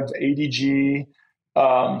 Now we have ADG.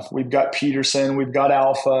 We've got Peterson. We've got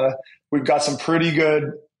Alpha. We've got some pretty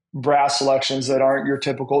good brass selections that aren't your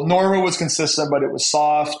typical. Norma was consistent, but it was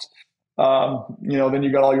soft. Then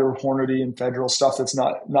you got all your Hornady and Federal stuff that's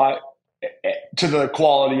not to the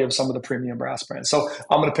quality of some of the premium brass brands. So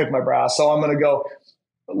I'm going to pick my brass. So I'm going to go,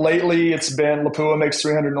 lately it's been Lapua makes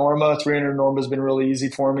 300 Norma. 300 Norma has been really easy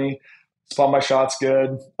for me. Spot my shots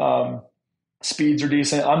good. Speeds are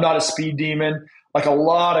decent. I'm not a speed demon. Like a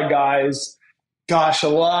lot of guys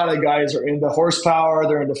are into horsepower.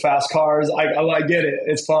 They're into fast cars. I get it.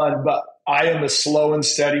 It's fun, but I am a slow and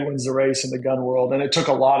steady wins the race in the gun world. And it took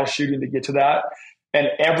a lot of shooting to get to that. And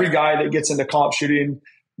every guy that gets into comp shooting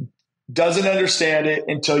doesn't understand it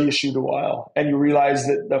until you shoot a while and you realize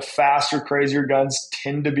that the faster, crazier guns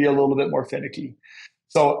tend to be a little bit more finicky.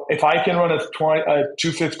 So if I can run a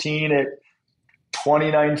 215 at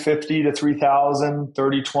 2950 to 3000,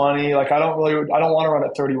 3020, I don't want to run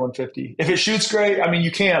at 3150. If it shoots great,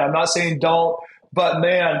 you can. I'm not saying don't, but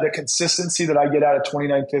man, the consistency that I get out of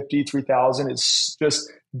 2950, 3000 is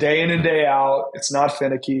just day in and day out. It's not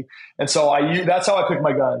finicky. And so that's how I pick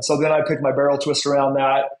my gun. So then I pick my barrel twist around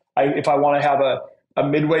that. If I want to have a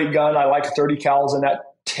midweight gun, I like 30 cals in that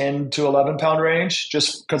 10 to 11 pound range,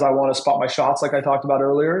 just because I want to spot my shots like I talked about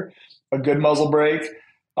earlier. A good muzzle brake,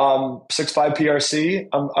 6.5 PRC.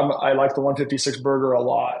 I like the 156 Berger a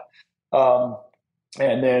lot. And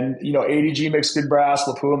then, ADG makes good brass.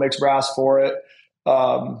 Lapua makes brass for it.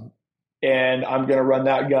 And I'm going to run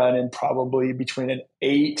that gun in probably between an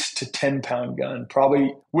 8 to 10 pound gun,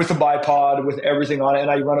 probably with a bipod, with everything on it.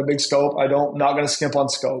 And I run a big scope. Not going to skimp on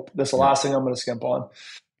scope. That's the last thing I'm going to skimp on.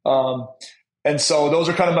 And so those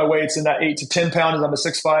are kind of my weights. In that 8 to 10 pound is I'm a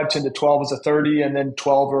 6.5, 10 to 12 is a 30, and then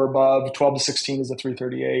 12 or above, 12 to 16 is a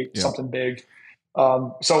 338, something big.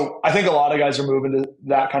 So I think a lot of guys are moving to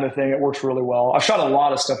that kind of thing. It works really well. I've shot a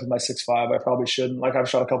lot of stuff with my 6.5. I probably shouldn't. I've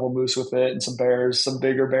shot a couple of moose with it and some bears, some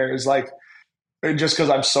bigger bears, just because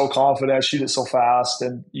I'm so confident, I shoot it so fast,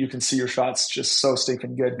 and you can see your shots just so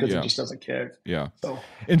stinking good because it just doesn't kick. Yeah.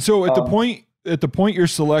 So at the point you're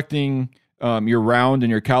selecting your round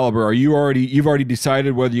and your caliber, you've already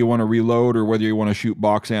decided whether you want to reload or whether you want to shoot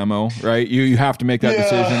box ammo, right? You have to make that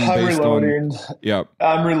decision. I'm reloading.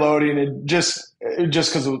 I'm reloading, and just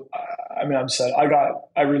because I'm set.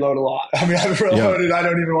 I reload a lot. I've reloaded. Yeah. I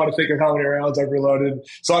don't even want to think of how many rounds I've reloaded.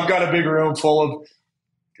 So I've got a big room full of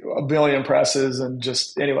a billion presses, and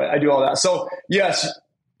anyway, I do all that. So yes,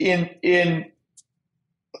 it's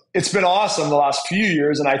been awesome the last few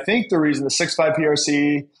years, and I think the reason the 6.5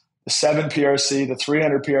 PRC, the 7 PRC, the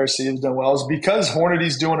 300 PRC has done well is because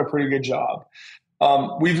Hornady's doing a pretty good job.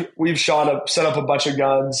 We've set up a bunch of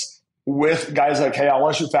guns with guys like, hey, I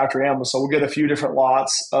want to shoot factory ammo, so we'll get a few different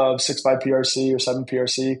lots of 6.5 PRC or 7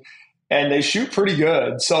 PRC, and they shoot pretty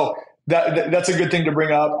good. So that's a good thing to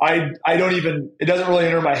bring up. I don't even, it doesn't really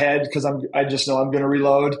enter my head because I just know I'm going to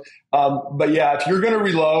reload. But yeah, if you're going to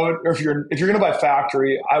reload, or if you're going to buy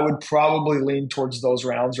factory, I would probably lean towards those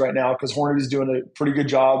rounds right now, because Hornady is doing a pretty good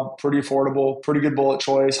job, pretty affordable, pretty good bullet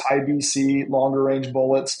choice, high BC, longer range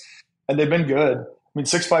bullets, and they've been good. I mean,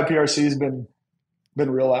 6.5 PRC has been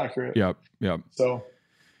real accurate. Yep. So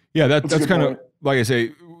yeah, that's kind of, like I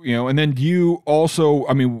say, and then you also,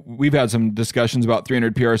 I mean, we've had some discussions about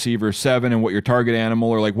 300 PRC versus 7 and what your target animal,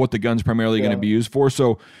 or like what the gun's primarily going to be used for.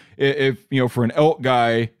 So if, for an elk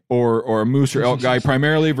guy or a moose or elk guy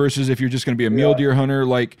primarily, versus if you're just going to be a mule deer hunter,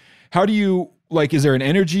 like how do you, like, is there an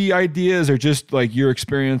energy idea? Is there just like your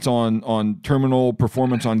experience on terminal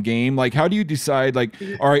performance on game? Like, how do you decide, like,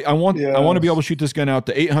 all right, I want to be able to shoot this gun out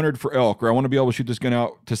to 800 for elk, or I want to be able to shoot this gun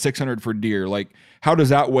out to 600 for deer. Like, how does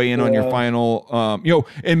that weigh in on your final,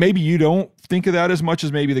 and maybe you don't think of that as much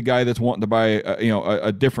as maybe the guy that's wanting to buy,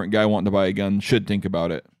 a different guy wanting to buy a gun should think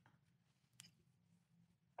about it.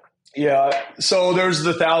 Yeah. So there's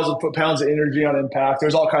the 1,000 foot-pounds of energy on impact.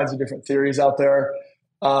 There's all kinds of different theories out there.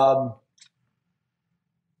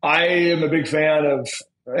 I am a big fan of,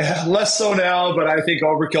 less so now, but I think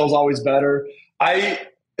overkill is always better.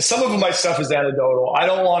 Some of my stuff is anecdotal. I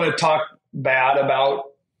don't want to talk bad about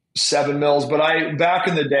 7 mils, but back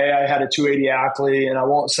in the day, I had a 280 Ackley, and I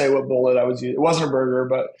won't say what bullet I was using. It wasn't a burger,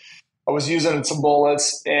 but I was using some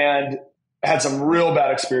bullets and had some real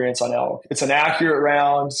bad experience on elk. It's an accurate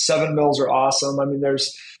round. 7 mils are awesome. I mean,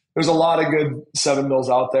 there's a lot of good 7 mils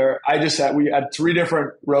out there. We had 3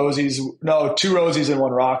 different two Rosies and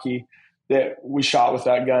 1 Rocky that we shot with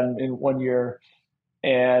that gun in 1 year.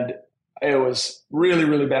 And it was really,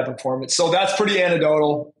 really bad performance. So that's pretty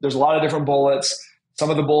anecdotal. There's a lot of different bullets. Some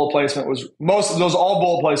of the bullet placement all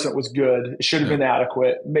bullet placement was good. It should have been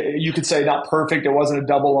adequate. You could say not perfect. It wasn't a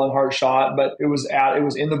double lung heart shot, but it was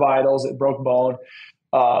in the vitals. It broke bone.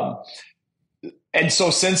 And so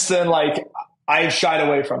since then, like, I've shied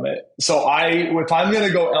away from it. So if I'm going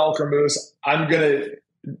to go elk or moose, I'm going to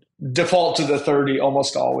default to the 30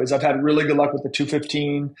 almost always. I've had really good luck with the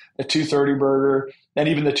 215, the 230 burger, and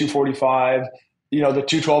even the 245, the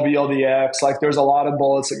 212 ELDX. Like, there's a lot of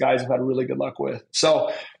bullets that guys have had really good luck with.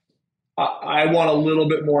 So I want a little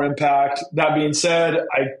bit more impact. That being said,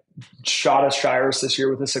 I shot a Shiras this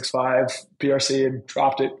year with a 6.5 PRC and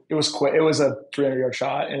dropped it. It was quick. It was a 300-yard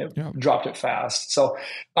shot, and it dropped it fast. So,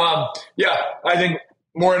 I think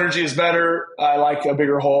more energy is better. I like a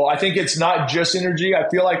bigger hole. I think it's not just energy. I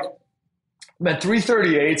feel like,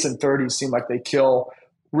 338s and 30s seem like they kill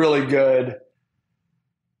really good.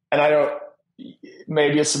 And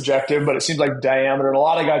maybe it's subjective, but it seems like diameter. And a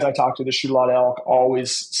lot of guys I talk to that shoot a lot of elk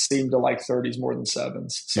always seem to like 30s more than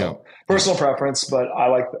 7s. So personal preference, but I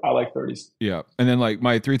like 30s. Yeah. And then like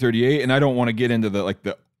my 338, and I don't want to get into the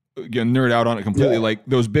nerd out on it completely. Like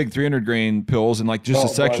those big 300 grain pills, and like just the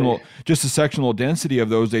sectional density of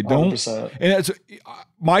those, they don't. 100%. And it's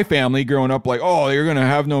my family growing up like, oh, you're going to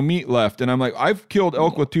have no meat left. And I'm like, I've killed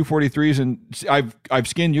elk with 243s, and I've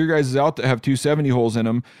skinned your guys out that have 270 holes in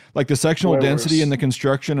them. Like the sectional density and the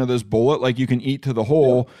construction of this bullet, like you can eat to the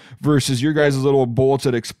hole versus your guys' little bullets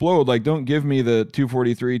that explode. Like, don't give me the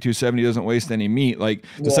 243, 270 doesn't waste any meat. Like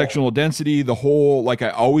the sectional density, the hole, like I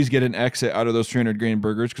always get an exit out of those 300 grain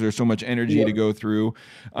burgers because there's so much energy to go through.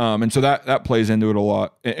 And so that plays into it a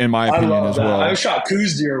lot, in my opinion as well. I shot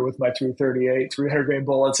coos deer with my 238, 300 grain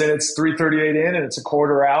bullets, and it's 338 in and it's a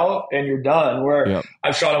quarter out and you're done. Where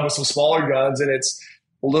I've shot them with some smaller guns and it's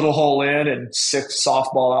a little hole in and 6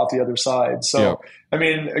 softball out the other side. So, I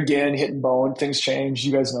mean, again, hitting bone, things change.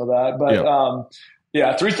 You guys know that. But, I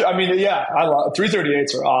love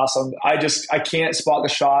 338s are awesome. I can't spot the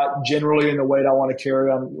shot generally in the weight I want to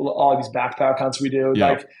carry on all these backpack hunts we do.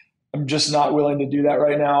 Like, I'm just not willing to do that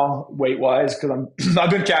right now, weight wise, because I've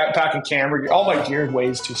been packing camera gear. All my gear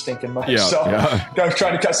weighs too stinking much. I'm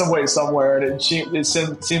trying to cut some weight somewhere, and it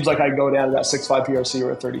seems like I can go down to that 6.5 PRC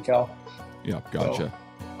or a 30 cal. Yeah, gotcha. So.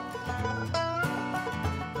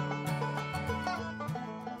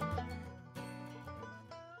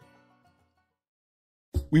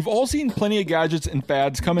 We've all seen plenty of gadgets and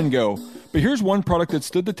fads come and go, but here's one product that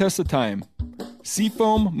stood the test of time: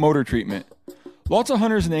 Seafoam Motor Treatment. Lots of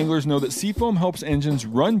hunters and anglers know that Seafoam helps engines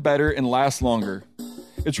run better and last longer.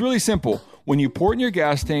 It's really simple. When you pour it in your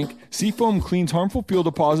gas tank, Seafoam cleans harmful fuel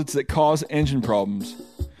deposits that cause engine problems.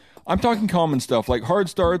 I'm talking common stuff like hard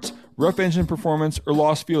starts, rough engine performance, or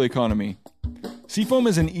lost fuel economy. Seafoam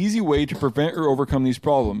is an easy way to prevent or overcome these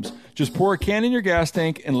problems. Just pour a can in your gas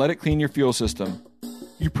tank and let it clean your fuel system.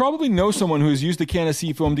 You probably know someone who has used a can of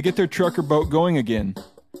Seafoam to get their truck or boat going again.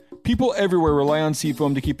 People everywhere rely on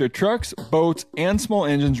Seafoam to keep their trucks, boats, and small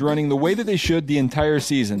engines running the way that they should the entire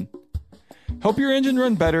season. Help your engine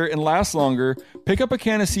run better and last longer. Pick up a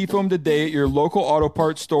can of Seafoam today at your local auto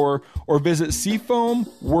parts store or visit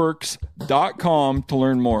seafoamworks.com to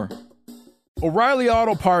learn more. O'Reilly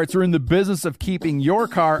Auto Parts are in the business of keeping your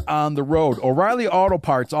car on the road. O'Reilly Auto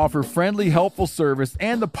Parts offer friendly, helpful service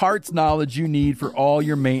and the parts knowledge you need for all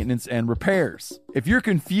your maintenance and repairs. If you're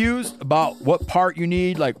confused about what part you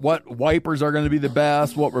need, like what wipers are going to be the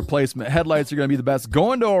best, what replacement headlights are going to be the best,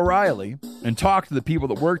 go into O'Reilly and talk to the people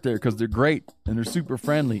that work there because they're great and they're super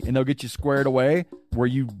friendly and they'll get you squared away where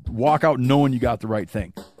you walk out knowing you got the right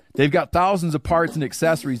thing. They've got thousands of parts and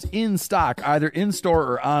accessories in stock, either in-store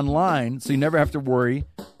or online, so you never have to worry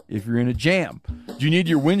if you're in a jam. Do you need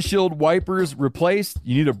your windshield wipers replaced?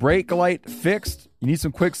 You need a brake light fixed? You need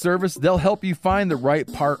some quick service? They'll help you find the right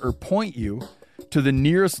part or point you to the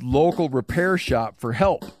nearest local repair shop for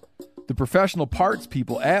help. The professional parts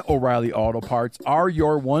people at O'Reilly Auto Parts are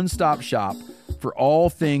your one-stop shop for all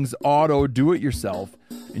things auto do-it-yourself,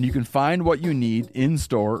 and you can find what you need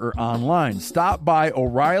in-store or online. Stop by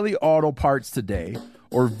O'Reilly Auto Parts today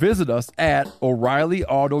or visit us at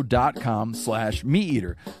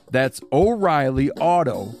O'ReillyAuto.com/MeatEater. That's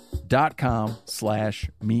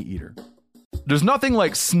O'ReillyAuto.com/MeatEater. There's nothing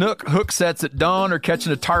like snook hook sets at dawn or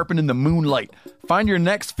catching a tarpon in the moonlight. Find your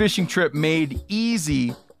next fishing trip made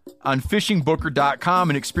easy on fishingbooker.com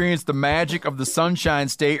and experience the magic of the Sunshine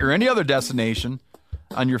State or any other destination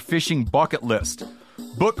on your fishing bucket list.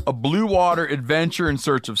 Book a blue water adventure in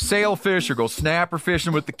search of sailfish or go snapper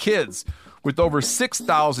fishing with the kids. With over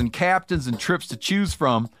 6,000 captains and trips to choose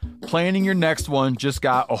from, planning your next one just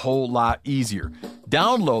got a whole lot easier.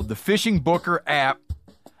 Download the Fishing Booker app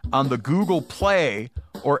on the Google Play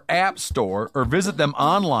or App Store or visit them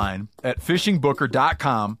online at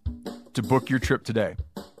fishingbooker.com to book your trip today.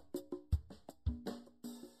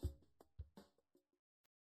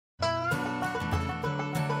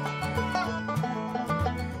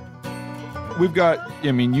 We've got,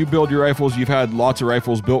 I mean, you build your rifles, you've had lots of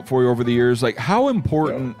rifles built for you over the years. Like, how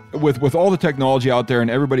important, with all the technology out there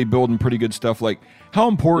and everybody building pretty good stuff, like, how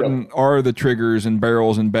important are the triggers and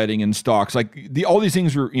barrels and bedding and stocks? Like, all these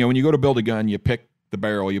things are, when you go to build a gun, you pick the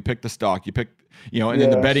barrel, you pick the stock, you pick, and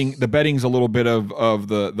then the bedding's a little bit of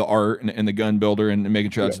the art and the gun builder and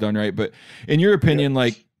making sure that's done right. But in your opinion,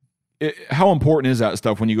 like, how important is that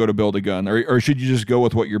stuff when you go to build a gun, or should you just go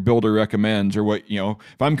with what your builder recommends, or what, if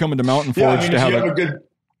I'm coming to Mountain Forge to have a good,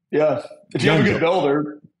 if you have a good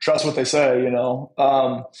builder, trust what they say. We've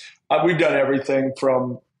done everything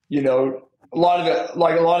from, a lot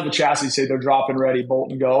of the chassis say they're drop and ready, bolt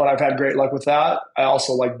and go. And I've had great luck with that. I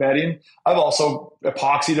also like bedding. I've also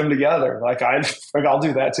epoxied them together. I'll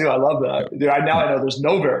do that too. I love that. Now I know there's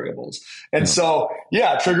no variables. And so,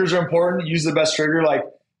 triggers are important. Use the best trigger.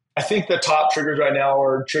 I think the top triggers right now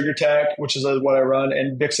are Trigger Tech, which is what I run,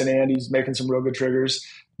 and Vixen Andy's making some real good triggers.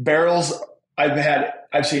 Barrels,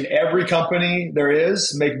 I've seen every company there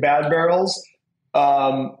is make bad barrels.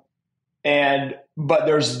 But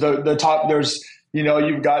there's the top,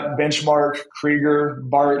 you've got Benchmark, Krieger,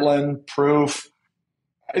 Bartlein, Proof.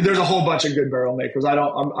 There's a whole bunch of good barrel makers.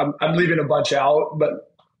 I'm leaving a bunch out, but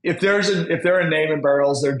if they're a name in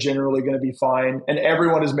barrels, they're generally going to be fine. And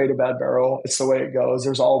everyone has made a bad barrel. It's the way it goes.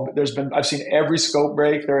 I've seen every scope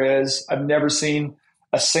break there is. I've never seen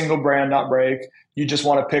a single brand not break. You just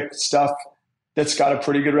want to pick stuff that's got a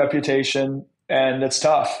pretty good reputation and it's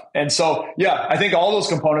tough. And so, I think all those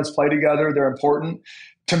components play together. They're important.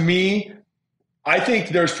 To me, I think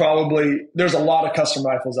there's a lot of custom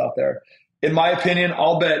rifles out there. In my opinion,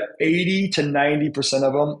 I'll bet 80 to 90%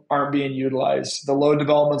 of them aren't being utilized. The load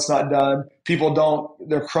development's not done.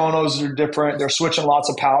 Their chronos are different. They're switching lots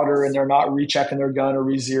of powder and they're not rechecking their gun or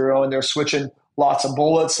re-zero, and they're switching lots of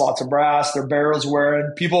bullets, lots of brass. Their barrels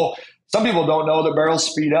wearing. Some people don't know that barrels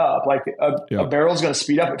speed up. Like a barrel's going to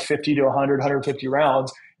speed up at 50 to 100, 150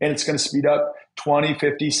 rounds, and it's going to speed up 20,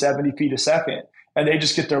 50, 70 feet a second. And they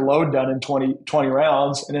just get their load done in 20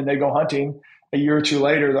 rounds, and then they go hunting. A year or two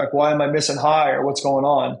later, like, why am I missing high, or what's going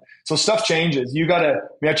on? So stuff changes.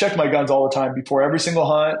 I check my guns all the time before every single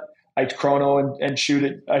hunt. I chrono and shoot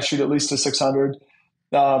it. I shoot at least to 600.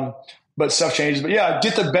 But stuff changes. But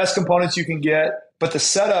get the best components you can get. But the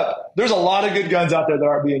setup, there's a lot of good guns out there that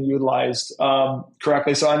aren't being utilized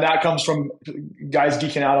correctly. So, and that comes from guys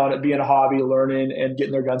geeking out on it, being a hobby, learning, and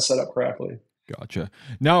getting their guns set up correctly. Gotcha.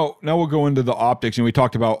 Now we'll go into the optics, and we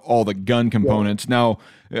talked about all the gun components. Now,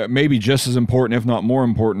 maybe just as important, if not more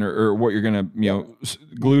important, or what you're going to,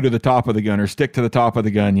 glue to the top of the gun or stick to the top of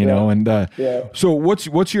the gun, and so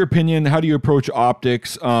what's your opinion? How do you approach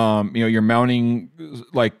optics? Your mounting,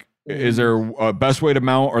 Is there a best way to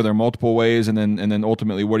mount? Are there multiple ways? And then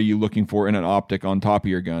ultimately, what are you looking for in an optic on top of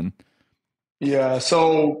your gun? Yeah.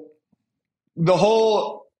 So the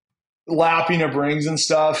whole lapping of rings and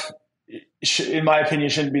stuff, in my opinion,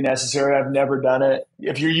 shouldn't be necessary. I've never done it.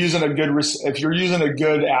 If you're using a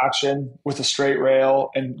good action with a straight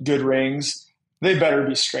rail and good rings, they better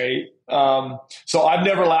be straight. So I've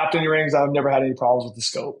never lapped any rings. I've never had any problems with the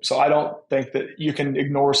scope. So I don't think that you can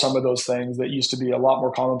ignore some of those things that used to be a lot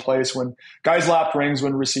more commonplace when guys lapped rings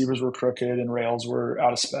when receivers were crooked and rails were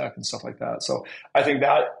out of spec and stuff like that. So I think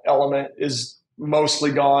that element is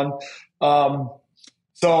mostly gone.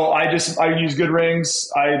 So I use good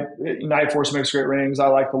rings. Night Force makes great rings. I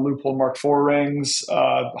like the Leupold Mark IV rings.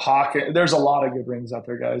 Hawk. There's a lot of good rings out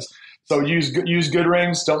there, guys. So use good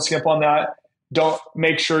rings. Don't skimp on that. Don't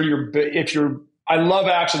make sure I love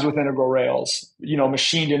actions with integral rails,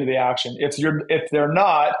 machined into the action. If they're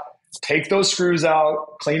not, take those screws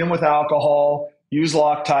out, clean them with alcohol, use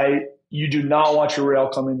Loctite. You do not want your rail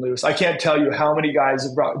coming loose. I can't tell you how many guys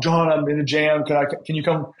have brought, John, I'm in a jam. Can you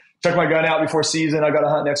come check my gun out before season? I got to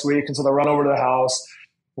hunt next week. And so they'll run over to the house.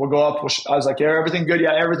 We'll go up. I was like, yeah, everything good?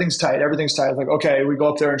 Yeah, everything's tight. Everything's tight. I was like, okay, we go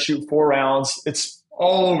up there and shoot 4 rounds. It's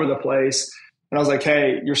all over the place. And I was like,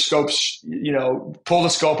 hey, your scopes, pull the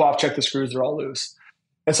scope off, check the screws, they're all loose.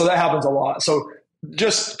 And so that happens a lot. So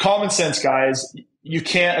just common sense, guys. You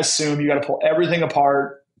can't assume you got to pull everything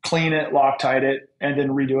apart, clean it, Loctite it, and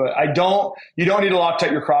then redo it. You don't need to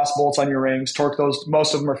Loctite your cross bolts on your rings. Torque those.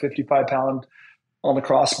 Most of them are 55 pound on the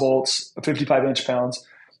cross bolts, 55 inch pounds.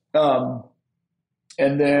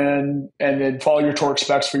 And then follow your torque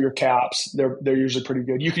specs for your caps. They're usually pretty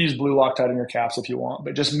good. You can use blue Loctite in your caps if you want,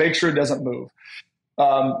 but just make sure it doesn't move.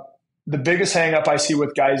 The biggest hang up I see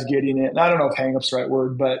with guys getting it, and I don't know if hang up's the right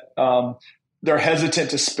word, but they're hesitant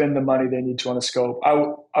to spend the money they need to on a scope.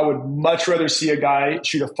 I would much rather see a guy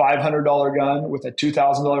shoot a $500 gun with a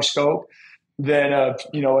 $2,000 scope than a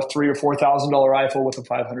 $3,000 or $4,000 rifle with a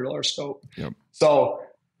 $500 scope. Yep. So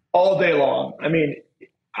all day long, I mean,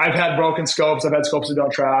 I've had broken scopes. I've had scopes that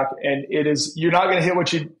don't track, and you're not going to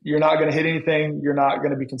hit you're not going to hit anything. You're not going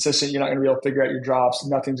to be consistent. You're not going to be able to figure out your drops.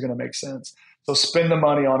 Nothing's going to make sense. So spend the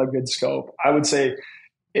money on a good scope. I would say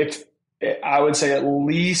at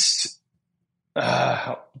least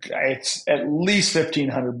it's at least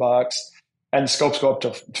 $1,500, and the scopes go up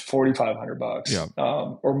to $4,500 yeah.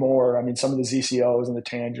 Or more. I mean, some of the ZCOs and the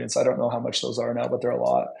tangents, I don't know how much those are now, but they're a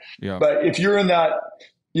lot. Yeah. But if you're in that,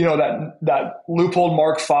 that Leupold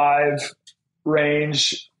Mark V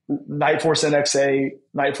range, Night Force NX8,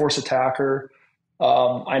 Night Force Attacker.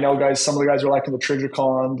 I know some of the guys are liking the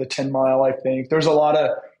Trigicon, the 10 mile, I think. There's a lot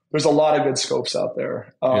of good scopes out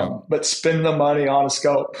there. But spend the money on a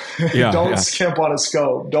scope. Don't skimp on a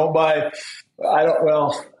scope. Don't buy, I don't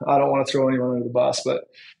want to throw anyone under the bus, but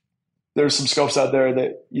there's some scopes out there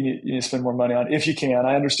that you need to spend more money on if you can.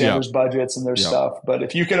 I understand there's budgets and there's stuff, but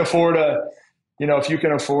if you can afford a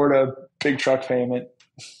big truck payment,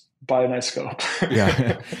 buy a nice scope.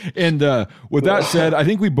 Yeah. And with that said, I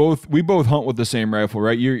think we both hunt with the same rifle,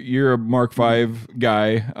 right? You're a Mark V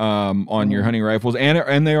guy on your hunting rifles, and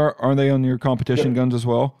are they on your competition guns as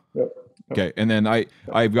well? Yep. Okay. And then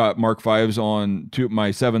I've got Mark V's on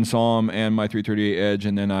my 7 SAUM and my 338 Edge,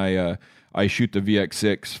 and then I shoot the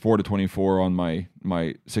VX6 4-24 on my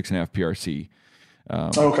 6.5 PRC.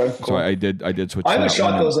 Okay, cool. So I did switch. I haven't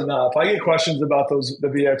shot those enough. I get questions about the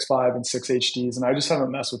VX5 and 6 HDs, and I just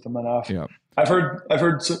haven't messed with them enough. Yeah, I've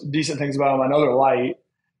heard decent things about them. I know they're light.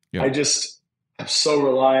 Yeah. I'm so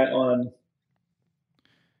reliant on.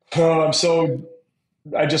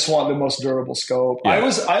 I just want the most durable scope. Yeah. I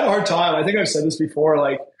had a hard time. I think I've said this before.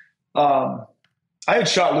 Like, I had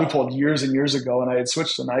shot Leupold years and years ago, and I had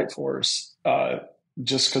switched to Night Force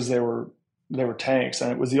just because they were tanks,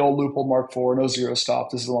 and it was the old Leupold Mark IV, no zero stop.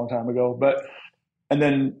 This is a long time ago. And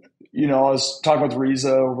then, I was talking with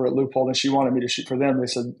Riza over at Leupold, and she wanted me to shoot for them. They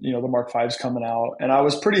said, the Mark V's coming out. And I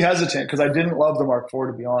was pretty hesitant because I didn't love the Mark IV,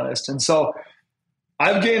 to be honest. And so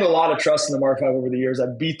I've gained a lot of trust in the Mark V over the years. I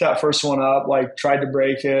beat that first one up, tried to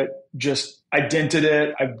break it. I dented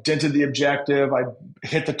it. I dented the objective. I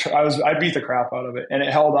beat the crap out of it, and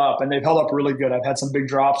it held up, and they've held up really good. I've had some big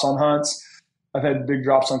drops on hunts. I've had big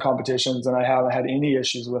drops on competitions, and I haven't had any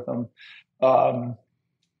issues with them. I've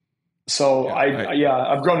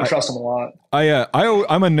grown to trust them a lot.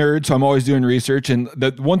 I'm a nerd, so I'm always doing research. And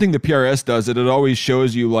the one thing the PRS does, it always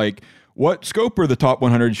shows you what scope are the top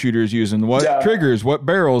 100 shooters using? What triggers? What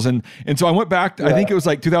barrels? And so I went back. I think it was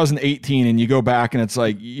like 2018, and you go back and it's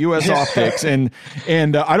like U.S. Optics, and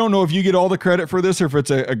I don't know if you get all the credit for this or if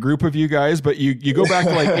it's a group of you guys, but you go back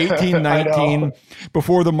to like 18, 19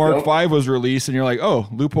 before the Mark V was released, and you're like, oh,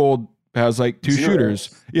 Leupold has like two shooters,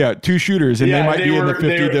 and they might be in the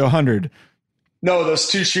 50 to 100. No, those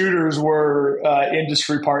two shooters were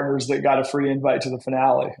industry partners that got a free invite to the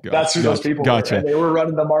finale. That's who those people were. And they were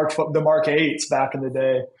running the Mark 8s back in the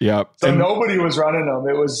day. Yeah. So nobody was running them.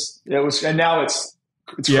 It was, and now it's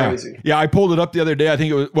crazy. Yeah. I pulled it up the other day. I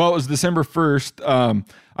think it was December 1st.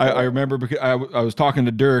 I remember because I was talking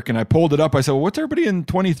to Dirk and I pulled it up. I said, well, what's everybody in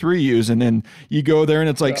 23 using? And you go there and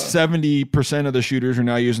it's like 70% of the shooters are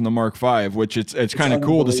now using the Mark V, which it's kind of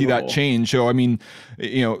cool to see that change. So, I mean,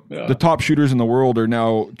 the top shooters in the world are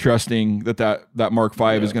now trusting that Mark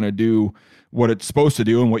V is going to do what it's supposed to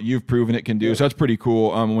do and what you've proven it can do. So that's pretty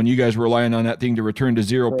cool. When you guys were relying on that thing to return to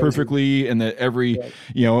zero perfectly, and that every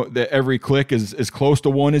click is as close to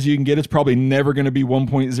one as you can get. It's probably never going to be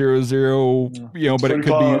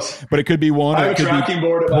 1.00, but it could be one. I have a tracking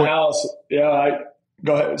board at my house. Yeah.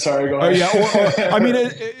 Go ahead. Sorry. Go ahead. Or I mean,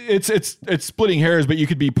 it's splitting hairs, but you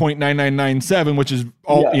could be 0.9997, which is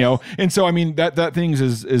all, and so, I mean, that thing's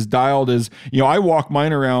is dialed as, I walk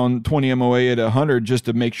mine around 20 MOA at 100 just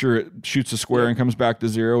to make sure it shoots a square and comes back to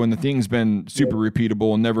zero. And the thing's been super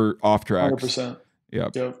repeatable and never off track. 100%. Yeah.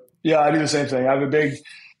 I do the same thing. I have a big,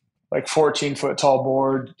 like 14-foot tall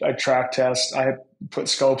board. I track test. I put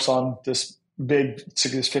scopes on this big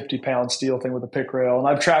 50-pound steel thing with a pick rail, and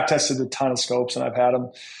I've track tested a ton of scopes, and I've had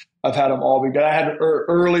them all be good. I had an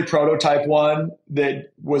early prototype one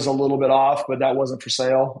that was a little bit off, but that wasn't for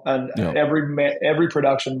sale. And every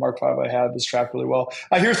production Mark V I have is tracked really well.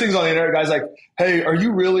 I hear things on the internet, guys like, "Hey, do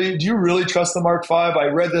you really trust the Mark V? I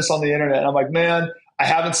read this on the internet." And I'm like, man, I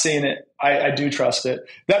haven't seen it. I do trust it.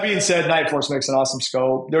 That being said, Night Force makes an awesome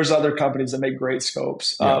scope. There's other companies that make great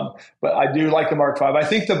scopes, but I do like the Mark V. I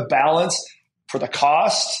think the balance for the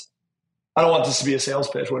cost, I don't want this to be a sales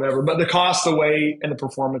pitch, whatever, but the cost, the weight, and the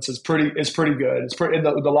performance is pretty good. It's pretty,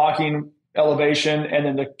 the locking elevation, and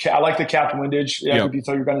then I like the capped windage. If you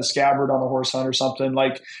throw your gun to scabbard on a horse hunt or something,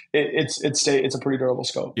 like it's a pretty durable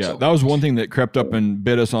scope. Yeah, so that was one thing that crept up and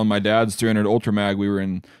bit us on my dad's 300 Ultra Mag. We were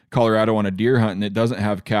in Colorado on a deer hunt, and it doesn't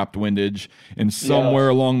have capped windage, and somewhere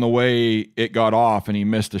along the way it got off, and he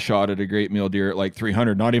missed a shot at a great mule deer at like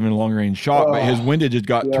 300, not even a long range shot, but his windage had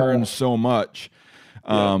got turned so much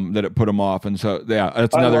that it put him off. And so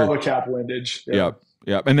that's another. I love a capped windage. Yeah.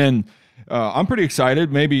 And then I'm pretty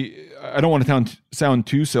excited. Maybe I don't want to sound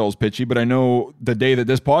too sales pitchy, but I know the day that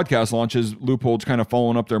this podcast launches, Leupold's kind of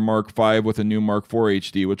following up their Mark V with a new Mark IV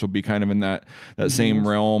HD, which will be kind of in that same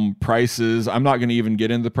realm. Prices, I'm not going to even get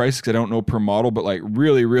into the prices because I don't know per model, but like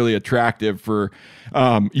really, really attractive for,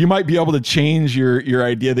 you might be able to change your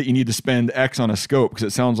idea that you need to spend X on a scope, because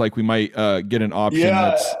it sounds like we might get an option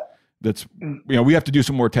that's we have to do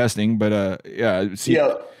some more testing, but we'll see.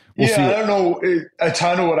 I don't know a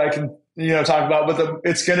ton of what I can talk about, but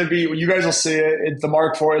it's going to be, you guys will see it. It's the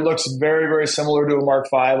Mark IV. It looks very, very similar to a Mark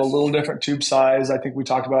V, a little different tube size. I think we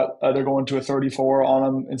talked about they're going to a 34 on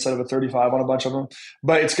them instead of a 35 on a bunch of them,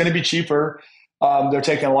 but it's going to be cheaper. They're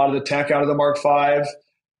taking a lot of the tech out of the Mark V.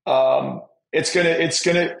 It's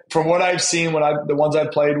gonna, from what I've seen, the ones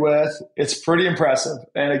I've played with, it's pretty impressive.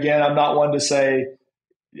 And again, I'm not one to say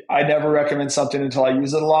I never recommend something until I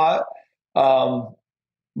use it a lot.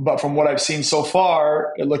 But from what I've seen so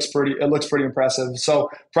far, it looks pretty impressive. So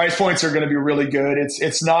price points are going to be really good.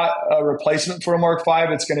 It's not a replacement for a Mark V.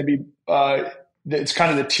 It's going to be, it's kind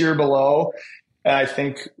of the tier below. And I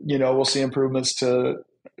think, we'll see improvements to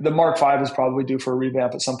the Mark V is probably due for a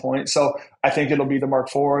revamp at some point. So I think it'll be the Mark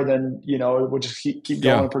IV. Then, we'll just keep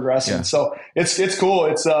going and progressing. Yeah. So it's cool.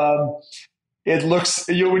 It looks,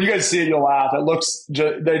 when you guys see it, you'll laugh. It looks,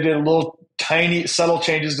 they did a little tiny subtle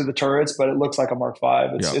changes to the turrets, but it looks like a Mark V.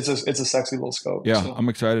 It's a sexy little scope. Yeah, so I'm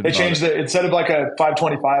excited. They changed it instead of like a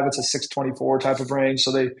 525, it's a 624 type of range.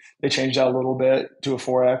 So they changed that a little bit to a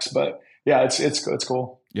 4X, but yeah, it's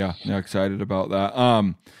cool. Yeah, excited about that.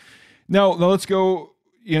 Now let's go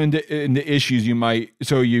into issues you might.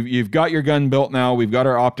 So you've got your gun built now. We've got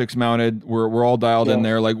our optics mounted. We're all dialed in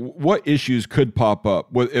there. Like, what issues could pop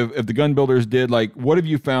up? What if the gun builders did? Like, what have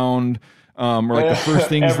you found? Or like the first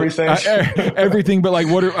things, everything, but like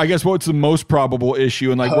what's the most probable issue,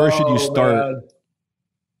 and like where should you start?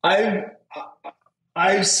 Man.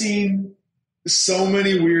 I've seen so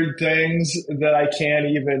many weird things that I can't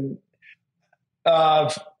even.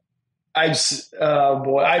 I've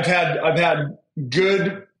had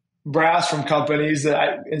good brass from companies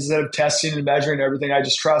that instead of testing and measuring everything, I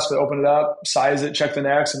just trust to open it up, size it, check the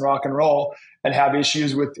necks, and rock and roll, and have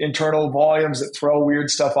issues with internal volumes that throw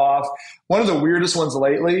weird stuff off. One of the weirdest ones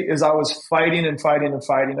lately is I was fighting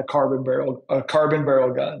a carbon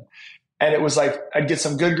barrel gun. And it was like, I'd get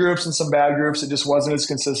some good groups and some bad groups. It just wasn't as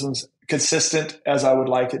consistent as I would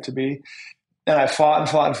like it to be. And I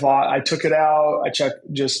fought. I took it out. I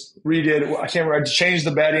redid. I can't remember. I changed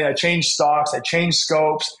the bedding. I changed stocks. I changed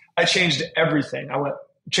scopes. I changed everything.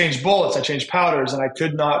 Changed bullets. I changed powders, and I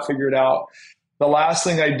could not figure it out. The last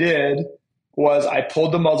thing I did was I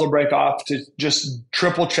pulled the muzzle brake off to just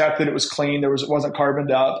triple check that it was clean. It wasn't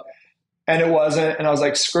carboned up, and it wasn't. And I was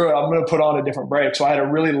like, screw it. I'm going to put on a different brake. So I had a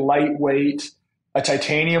really lightweight, a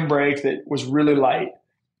titanium brake that was really light.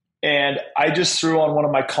 And I just threw on one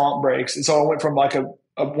of my comp brakes. And so I went from like a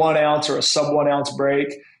 1 ounce or a sub 1 ounce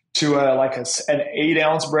brake to an 8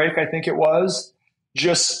 ounce brake, I think it was,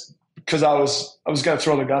 just because I was going to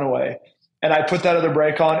throw the gun away. And I put that other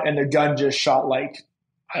brake on, and the gun just shot like,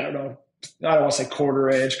 I don't know, I don't want to say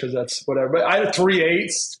quarter inch because that's whatever, but I had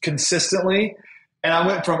 3/8 consistently. And I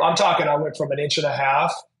went from 1.5 inches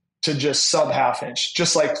to just sub half inch,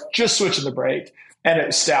 just switching the brake. And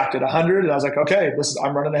it stacked at 100. And I was like, okay,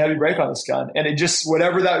 I'm running a heavy brake on this gun. And it just,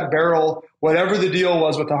 whatever the deal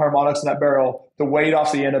was with the harmonics in that barrel, the weight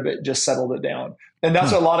off the end of it just settled it down. And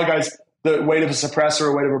that's what a lot of guys, the weight of a suppressor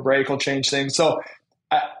or weight of a brake will change things. So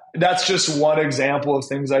that's just one example of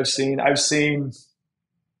things I've seen. I've seen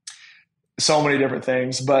so many different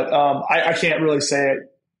things, but I can't really say it,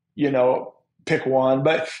 pick one.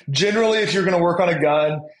 But generally, if you're going to work on a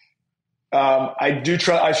gun, I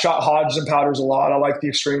shot Hodges and powders a lot. I like the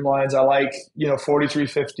extreme lines. I like,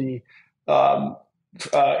 4350,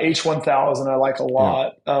 H1000. I like a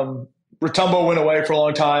lot. Yeah. Rotumbo went away for a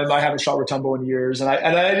long time. I haven't shot Rotumbo in years, and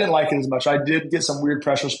I didn't like it as much. I did get some weird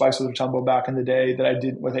pressure spikes with Rotumbo back in the day that I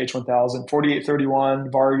didn't with H1000,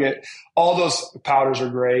 4831, Varget. All those powders are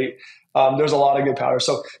great. There's a lot of good powders.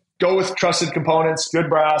 So go with trusted components, good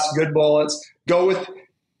brass, good bullets.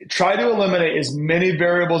 Try to eliminate as many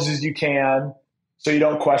variables as you can so you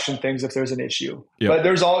don't question things if there's an issue. Yep. But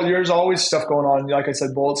there's always stuff going on. Like I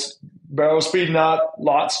said, bullets, barrel speeding up,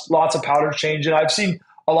 lots of powder changing. I've seen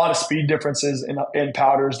a lot of speed differences in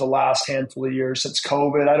powders the last handful of years since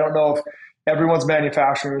COVID. I don't know if everyone's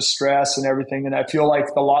manufacturing was stress and everything, and I feel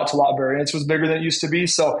like the lot-to-lot variance was bigger than it used to be.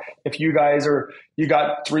 So if you guys you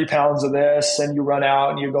got 3 pounds of this and you run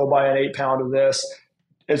out and you go buy an 8 pound of this,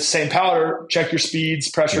 it's the same powder, check your speeds,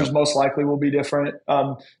 pressures most likely will be different.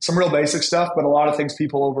 Some real basic stuff, but a lot of things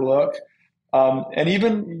people overlook. And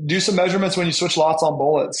even do some measurements when you switch lots on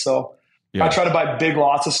bullets. So I try to buy big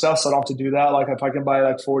lots of stuff so I don't have to do that. Like if I can buy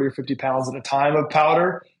like 40 or 50 pounds at a time of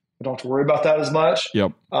powder, I don't have to worry about that as much.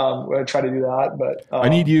 Yep. I try to do that, but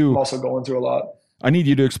I'm also going through a lot. I need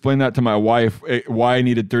you to explain that to my wife, why I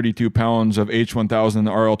needed 32 pounds of H1000 and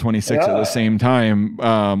the RL26 at the same time,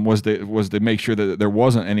 was to make sure that there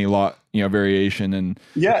wasn't any lot, variation. And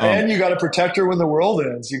and you got to protect her when the world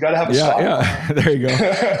ends. You got to have a stock. Yeah, there you go.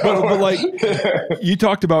 but like you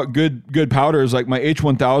talked about good powders, like my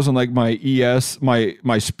H1000, like my ES,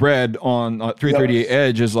 my spread on 338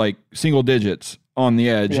 edge is like single digits on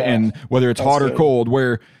the edge, and whether it's hot or cold,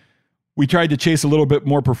 where we tried to chase a little bit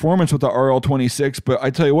more performance with the RL26, but I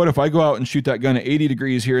tell you what, if I go out and shoot that gun at 80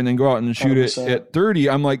 degrees here and then go out and shoot 100%. It at 30,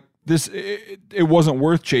 I'm like, it wasn't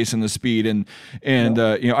worth chasing the speed. And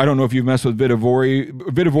I don't know if you've messed with Vitavori.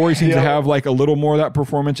 Vitavori seems to have like a little more of that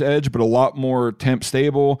performance edge, but a lot more temp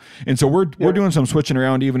stable. And so we're doing some switching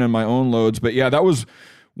around even in my own loads. But yeah, that was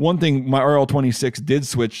one thing. My RL26 did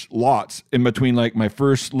switch lots in between like my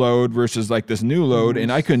first load versus like this new load.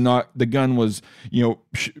 And I could not, the gun was,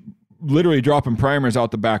 literally dropping primers out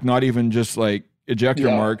the back, not even just like ejector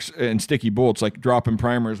marks and sticky bolts, like dropping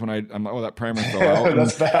primers when I'm like, oh, that primer fell out.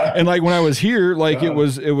 That's bad. And like when I was here, like it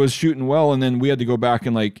was shooting well. And then we had to go back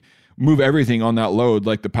and like move everything on that load.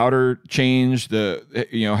 Like the powder changed,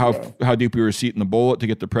 how deep we were seating the bullet to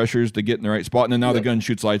get the pressures to get in the right spot. And then now the gun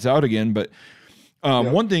shoots lights out again. But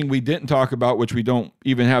one thing we didn't talk about, which we don't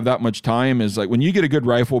even have that much time, is like when you get a good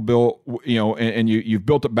rifle built, and you've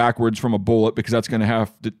built it backwards from a bullet, because that's going to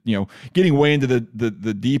have to, getting way into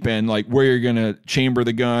the deep end, like where you're going to chamber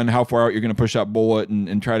the gun, how far out you're going to push that bullet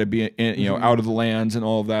and try to be, out of the lands and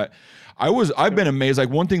all of that. I've been amazed.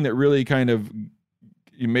 Like one thing that really kind of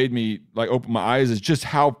made me like open my eyes is just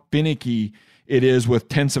how finicky it is with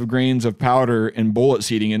tenths of grains of powder and bullet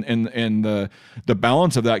seating and the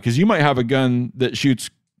balance of that. Cause you might have a gun that shoots,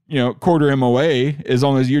 quarter MOA as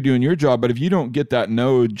long as you're doing your job. But if you don't get that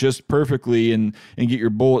node just perfectly and get your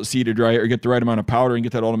bullet seated right, or get the right amount of powder and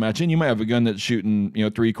get that all to match in, you might have a gun that's shooting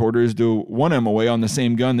 3/4 to 1 MOA on the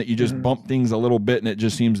same gun that you just bump things a little bit and it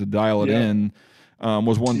just seems to dial it in.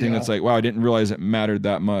 Was one thing that's like, wow, I didn't realize it mattered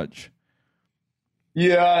that much.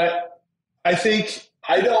 Yeah, I think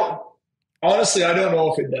I don't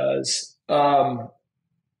know if it does.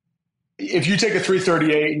 If you take a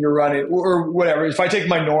 338 and you're running, or whatever, if I take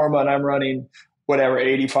my Norma and I'm running whatever,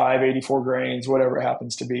 85, 84 grains, whatever it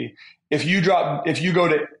happens to be, if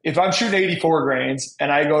I'm shooting 84 grains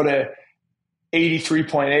and I go to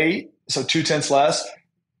 83.8, so 0.2 less,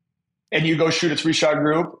 and you go shoot a 3-shot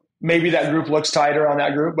group, maybe that group looks tighter on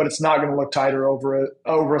that group, but it's not going to look tighter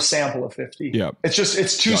over a sample of 50. Yeah,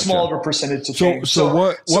 it's too small of a percentage to change. So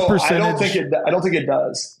what percentage? I don't think it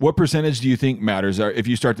does. What percentage do you think matters? If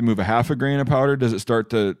you start to move a half a grain of powder, does it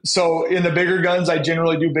start to? So in the bigger guns, I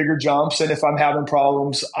generally do bigger jumps, and if I'm having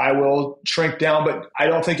problems, I will shrink down. But I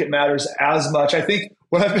don't think it matters as much. I think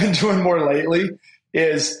what I've been doing more lately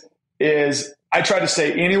is I try to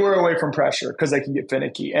stay anywhere away from pressure because they can get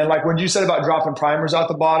finicky. And like when you said about dropping primers out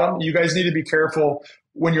the bottom, you guys need to be careful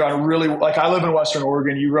when you're on really, like I live in Western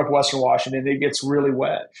Oregon, you grew up in Western Washington, it gets really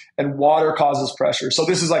wet and water causes pressure. So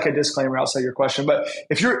this is like a disclaimer outside your question. But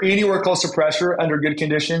if you're anywhere close to pressure under good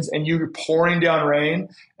conditions and you're pouring down rain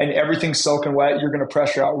and everything's soaking wet, you're going to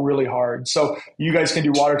pressure out really hard. So you guys can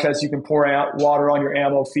do water tests. You can pour out water on your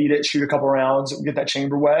ammo, feed it, shoot a couple rounds, get that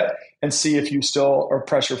chamber wet and see if you still are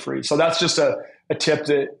pressure free. So that's just a tip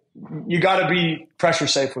that you got to be pressure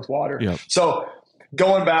safe with water. Yep. So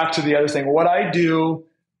going back to the other thing, what I've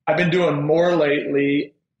been doing more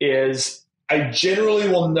lately is I generally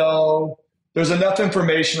will know there's enough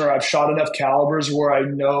information or I've shot enough calibers where I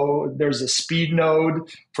know there's a speed node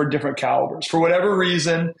for different calibers. For whatever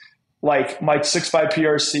reason, like my 6.5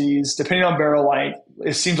 PRCs, depending on barrel length,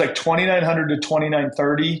 it seems like 2900 to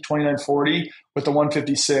 2930, 2940 with the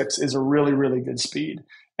 156 is a really, really good speed,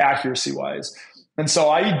 accuracy-wise. And so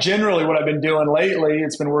I generally, what I've been doing lately,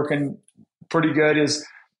 it's been working pretty good, is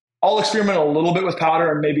I'll experiment a little bit with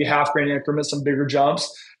powder and maybe half grain increments, some bigger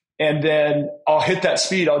jumps. And then I'll hit that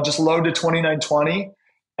speed. I'll just load to 2920.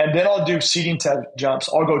 And then I'll do seating test jumps.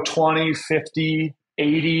 I'll go 20, 50,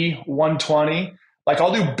 80, 120. Like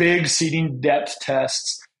I'll do big seating depth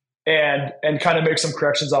tests and kind of make some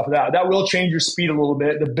corrections off of that. That will change your speed a little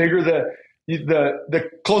bit. The bigger the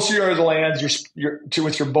closer you are to the lands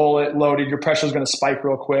with your bullet loaded, your pressure is going to spike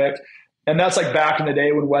real quick. And that's like back in the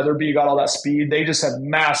day when Weatherby got all that speed, they just had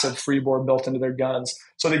massive freeboard built into their guns.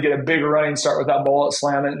 So they get a bigger running start with that bullet,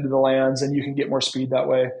 slam it into the lands, and you can get more speed that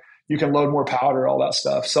way. You can load more powder, all that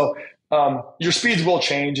stuff. So your speeds will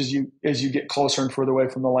change as you get closer and further away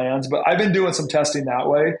from the lands. But I've been doing some testing that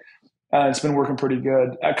way, and it's been working pretty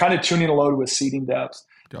good. Kind of tuning a load with seating depth.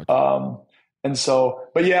 Gotcha. And so,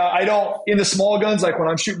 but yeah, I don't, in the small guns, like when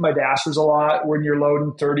I'm shooting my dashers a lot, when you're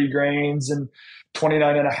loading 30 grains and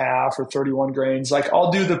 29 and a half or 31 grains, like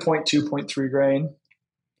I'll do the 0.2, 0.3 grain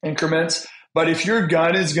increments. But if your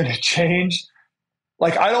gun is going to change,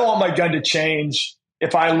 like I don't want my gun to change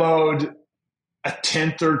if I load a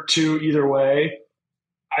tenth or two either way.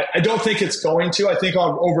 I don't think it's going to. I think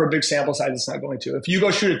over a big sample size, it's not going to. If you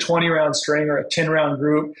go shoot a 20-round string or a 10-round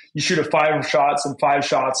group, you shoot a 5 shots and 5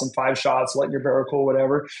 shots and 5 shots, letting your barrel cool,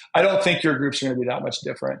 whatever. I don't think your groups are going to be that much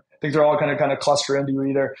different. I think they're all going to kind of cluster into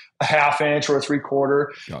either a half inch or a 3/4.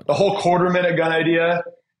 Gotcha. The whole quarter-minute gun idea,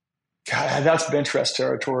 God, that's bench rest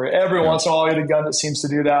territory. Every once in a while, I get a gun that seems to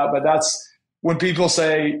do that, but that's when people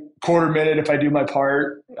say quarter minute, if I do my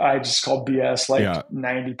part, I just call BS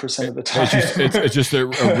 90% of the time. It's just a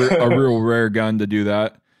real rare gun to do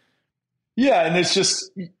that. Yeah, and it's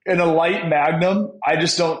just in a light Magnum, I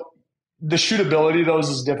just don't – the shootability of those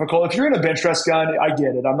is difficult. If you're in a bench rest gun, I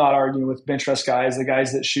get it. I'm not arguing with bench rest guys, the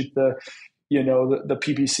guys that shoot the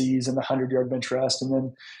PPCs and the 100-yard bench rest and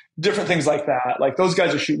then different things like that. Like those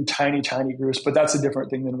guys are shooting tiny, tiny groups, but that's a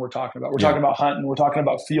different thing than we're talking about. We're talking about hunting. We're talking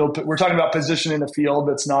about field. We're talking about position in the field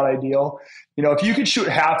that's not ideal. If you could shoot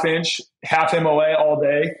half inch, half MOA all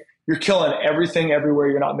day, you're killing everything everywhere.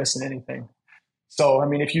 You're not missing anything. So, I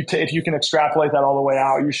mean, if you can extrapolate that all the way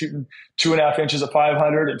out, you're shooting 2.5 inches at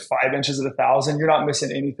 500 and 5 inches at 1,000. You're not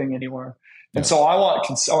missing anything anywhere. And so I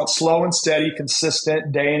want slow and steady,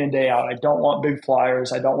 consistent day in and day out. I don't want big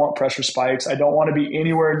flyers. I don't want pressure spikes. I don't want to be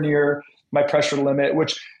anywhere near my pressure limit,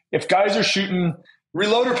 which if guys are shooting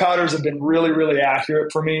reloader powders have been really, really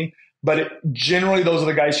accurate for me, but generally those are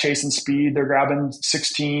the guys chasing speed. They're grabbing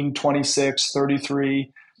 16, 26,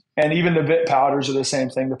 33. And even the VIT powders are the same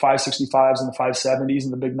thing, the 565s and the 570s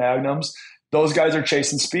and the big magnums. those guys are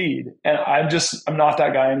chasing speed. And I'm not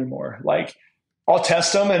that guy anymore. Like, I'll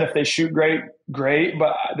test them, and if they shoot great,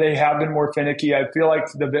 but they have been more finicky. I feel like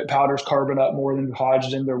the Vit powder's carbon up more than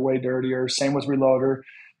Hodgdon. They're way dirtier. Same with Reloader.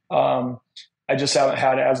 I just haven't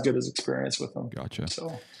had as good as experience with them. Gotcha.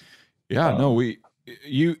 So, yeah,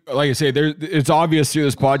 you like I say, it's obvious through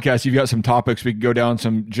this podcast you've got some topics we could go down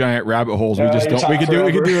some giant rabbit holes. We just don't. We could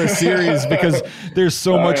do a series because there's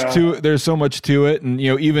so much to it. There's so much to it, and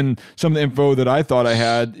even some of the info that I thought I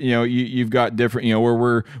had. You've got different.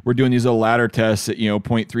 Where we're doing these little ladder tests at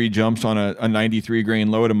 0.3 jumps on a 93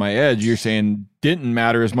 grain load of my edge. You're saying didn't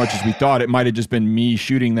matter as much as we thought. It might have just been me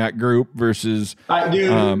shooting that group versus.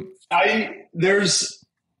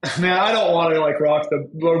 Man, I don't want to rock the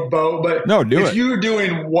boat, but if you're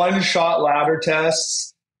doing one shot ladder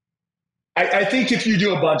tests, I think if you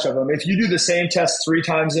do a bunch of them, if you do the same test 3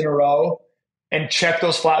 times in a row and check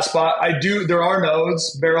those flat spot, there are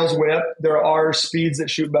nodes, barrels whip, there are speeds that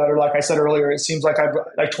shoot better. Like I said earlier, it seems like I've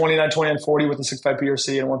like 29, 20, and 40 with the 6.5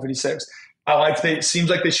 PRC and 156. It seems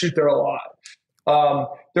like they shoot there a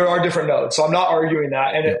lot. There are different nodes, so I'm not arguing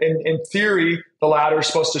that. And in theory, the ladder is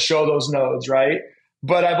supposed to show those nodes, right?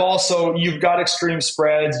 But you've got extreme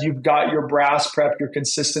spreads, you've got your brass prep, your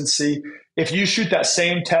consistency. If you shoot that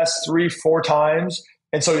same test 3-4 times,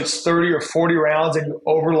 and so it's 30 or 40 rounds and you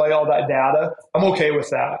overlay all that data, I'm okay with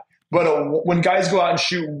that. But when guys go out and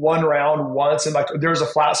shoot one round once and there's a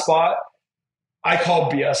flat spot, I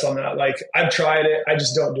call BS on that. Like, I've tried it, I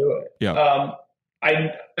just don't do it. Yeah.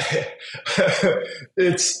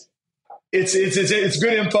 It's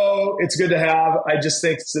good info. It's good to have. I just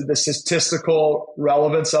think that the statistical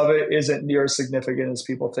relevance of it isn't near as significant as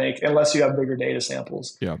people think, unless you have bigger data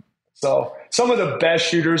samples. Yeah. So some of the best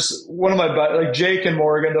shooters, one of my like Jake and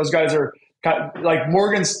Morgan, those guys are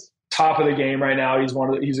Morgan's top of the game right now.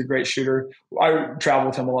 He's a great shooter. I travel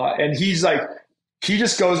with him a lot, and he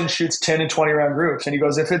just goes and shoots 10 and 20 round groups. And he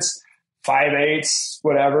goes, if it's 5/8,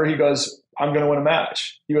 whatever, he goes, I'm going to win a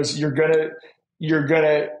match. He goes, you're gonna.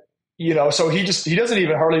 So he doesn't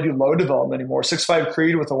even hardly do load development anymore. 6.5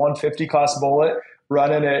 Creed with a 150 class bullet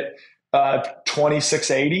running at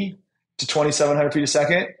 2680 to 2700 feet a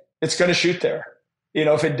second. It's going to shoot there.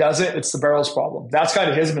 If it doesn't, it's the barrel's problem. That's kind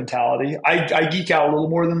of his mentality. I geek out a little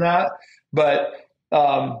more than that, but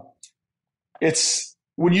it's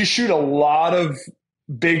when you shoot a lot of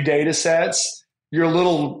big data sets, your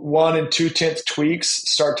little 1 2/10 tweaks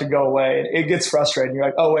start to go away. It gets frustrating. You're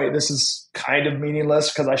like, oh wait, this is kind of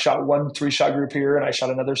meaningless because I shot one 3-shot group here and I shot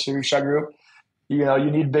another 3-shot group.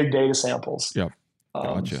 You need big data samples. Yeah.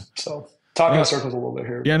 Gotcha. So talking in circles a little bit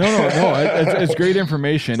here. Yeah, no. It's great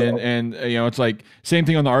information. So, and it's like same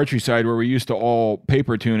thing on the archery side where we used to all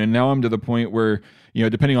paper tune. And now I'm to the point where,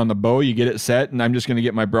 depending on the bow, you get it set and I'm just going to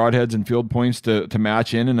get my broadheads and field points to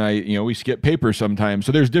match in. And we skip paper sometimes.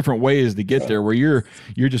 So there's different ways to get there where you're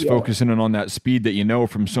just focusing on that speed that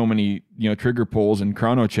from so many, trigger pulls and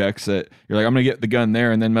chrono checks that you're like, I'm going to get the gun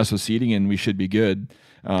there and then mess with seating and we should be good.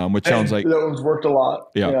 Which sounds like that worked a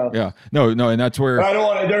lot. Yeah. No. And that's where I don't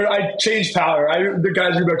want to, I changed powder. The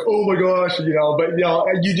guys are like, oh my gosh,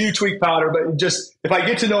 but you do tweak powder, but just, if I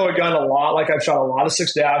get to know a gun a lot, like I've shot a lot of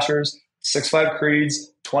 6 Dashers, 6.5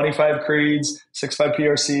 Creeds, 25 Creeds, 6.5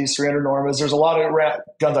 PRCs, 300 Normas. There's a lot of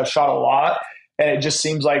guns I've shot a lot. And it just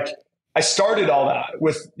seems like I started all that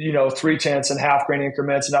with, 3/10 and half grain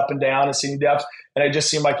increments and up and down and seeing depth. And it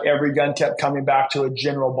just seemed like every gun kept coming back to a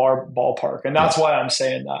general ballpark. And that's why I'm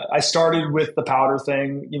saying that. I started with the powder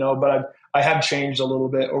thing, but I have changed a little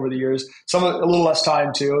bit over the years. A little less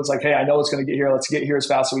time too. It's like, hey, I know it's going to get here. Let's get here as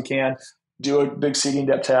fast as we can. Do a big seeding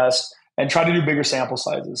depth test and try to do bigger sample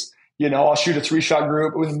sizes. I'll shoot a 3-shot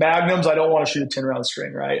group. With magnums, I don't want to shoot a 10-round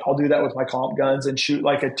string, right? I'll do that with my comp guns and shoot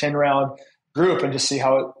like a 10-round group and just see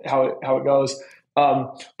how it goes.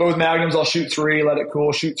 But with magnums, I'll shoot 3, let it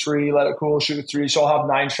cool, shoot 3, let it cool, shoot 3. So I'll have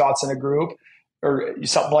 9 shots in a group or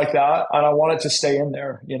something like that. And I want it to stay in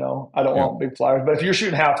there. I don't want big flyers. But if you're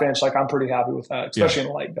shooting half inch, I'm pretty happy with that, especially in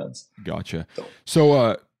the light guns. Gotcha.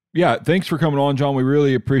 So thanks for coming on, John. We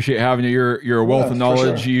really appreciate having you. You're a wealth of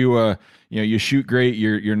knowledge. Sure. You shoot great.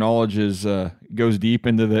 Your knowledge goes deep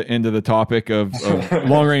into the topic of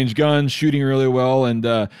long range guns, shooting really well. And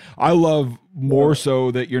I love more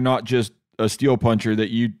so that you're not just a steel puncher, that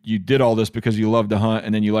you did all this because you love to hunt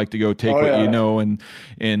and then you like to go take what you know and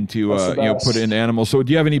to put it into animals. So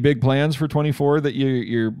do you have any big plans for 24 that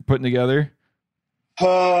you're putting together?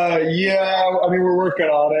 We're working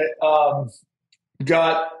on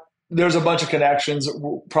it. There's a bunch of connections.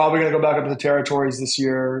 We're probably going to go back up to the territories this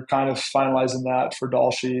year, kind of finalizing that for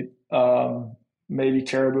doll sheep, maybe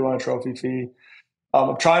caribou on a trophy fee.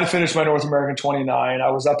 I'm trying to finish my North American 29.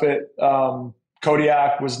 I was up at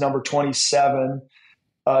Kodiak, was number 27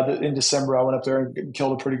 in December. I went up there and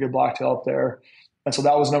killed a pretty good blacktail up there. And so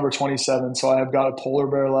that was number 27. So I have got a polar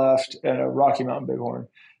bear left and a Rocky Mountain bighorn.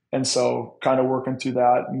 And so kind of working through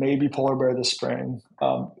that, maybe polar bear this spring.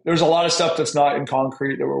 There's a lot of stuff that's not in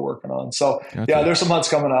concrete that we're working on. So yeah, there's some hunts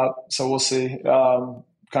coming up. So we'll see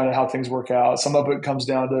kind of how things work out. Some of it comes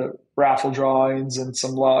down to raffle drawings and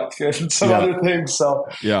some luck and some other things. So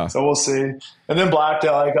so we'll see. And then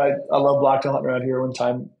blacktail, I love blacktail hunting around here when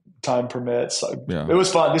time permits. So it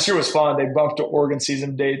was fun. This year was fun. They bumped the Oregon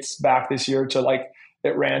season dates back this year to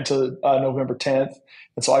it ran to November 10th.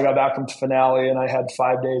 And so I got back from the finale and I had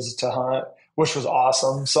 5 days to hunt, which was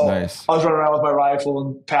awesome. So I was running around with my rifle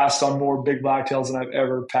and passed on more big blacktails than I've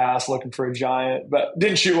ever passed looking for a giant, but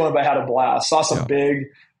didn't shoot one, but I had a blast. Saw some big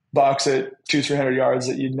bucks at 200-300 yards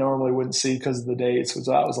that you normally wouldn't see because of the dates.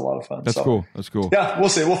 So that was a lot of fun. That's cool. That's cool. Yeah, we'll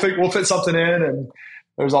see. We'll fit something in, and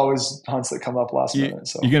there's always hunts that come up last minute.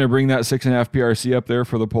 So you going to bring that 6.5 PRC up there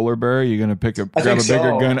for the polar bear? You going to grab a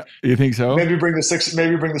bigger gun? You think so? Maybe bring the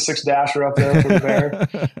 6 dasher up there for the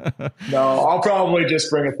bear. No, I'll probably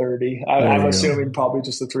just bring a 30. I'm assuming probably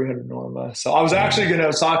just the 300 Norma. So I was actually I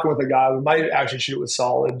was talking with a guy. We might actually shoot with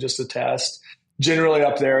solid just to test. Generally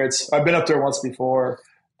up there, I've been up there once before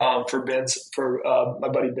for my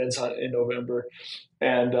buddy Ben's hunt in November,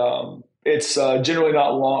 and it's generally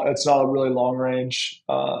not long. It's not a really long range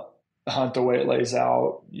hunt the way it lays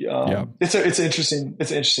out. It's an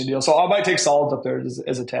interesting deal. So I might take solids up there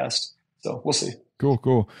as a test. So we'll see.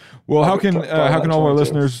 Cool. Well, how can all our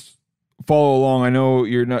listeners follow along? I know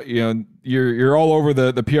you're not, you're all over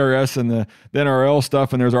the PRS and the NRL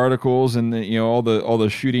stuff, and there's articles and all the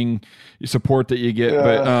shooting support that you get,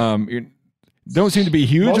 but you don't seem to be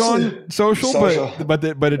huge on social. but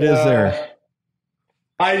it is there.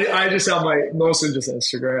 I just have mostly just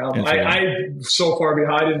Instagram. I'm so far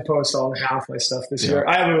behind. I didn't post on half my stuff this year.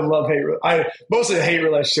 I have a mostly a hate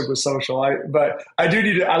relationship with social. But I do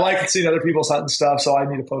need to. I like seeing other people's hunting stuff, so I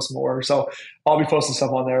need to post more. So I'll be posting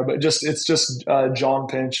stuff on there. But it's just John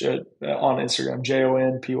Pynch on Instagram,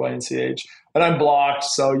 JONPYNCH, and I'm blocked,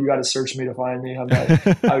 so you got to search me to find me. I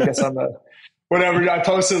guess I'm the. Whatever I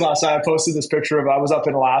posted last night, I posted this picture of I was up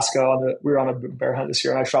in Alaska we were on a bear hunt this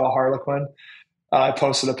year, and I shot a harlequin. I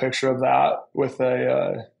posted a picture of that with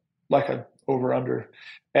a over under,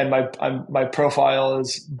 and my profile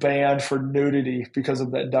is banned for nudity because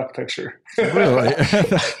of that duck picture. Really?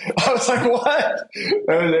 I was like, what?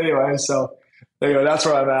 Anyway, so that's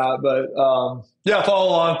where I'm at. But follow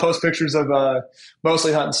along, post pictures of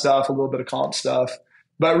mostly hunting stuff, a little bit of comp stuff.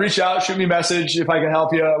 But reach out, shoot me a message if I can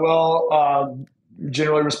help you. Well,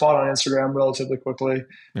 generally respond on Instagram relatively quickly.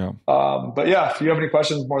 Yeah. But if you have any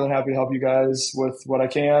questions, more than happy to help you guys with what I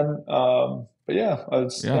can. But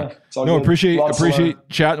it's all good. Appreciate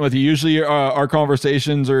chatting with you. Usually our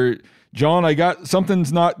conversations are, John,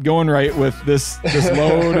 something's not going right with this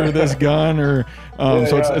load or this gun or,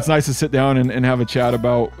 it's nice to sit down and have a chat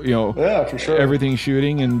about, for sure, everything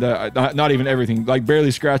shooting and not even everything, like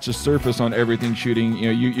barely scratch the surface on everything shooting.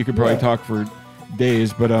 You could probably talk for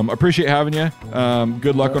days, but appreciate having you.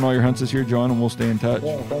 Good luck on all your hunts this year, John, and we'll stay in touch.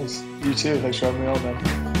 Yeah, thanks. You too. Thanks for having me on,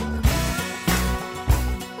 man.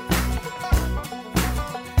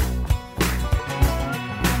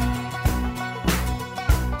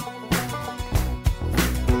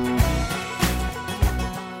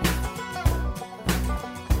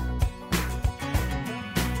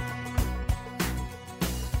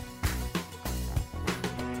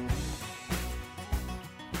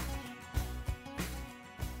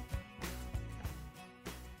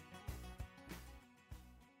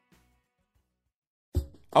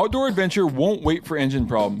 Outdoor adventure won't wait for engine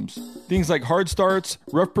problems. Things like hard starts,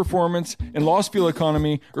 rough performance, and lost fuel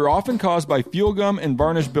economy are often caused by fuel gum and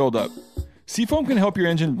varnish buildup. Seafoam can help your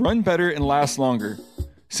engine run better and last longer.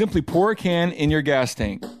 Simply pour a can in your gas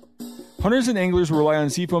tank. Hunters and anglers rely on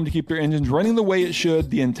Seafoam to keep their engines running the way it should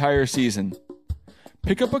the entire season.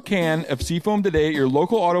 Pick up a can of Seafoam today at your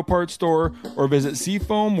local auto parts store or visit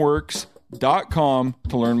seafoamworks.com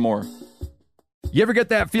to learn more. You ever get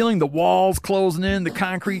that feeling the walls closing in, the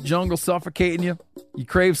concrete jungle suffocating you? You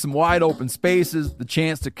crave some wide open spaces, the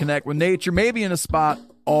chance to connect with nature, maybe in a spot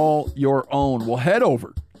all your own. Well, head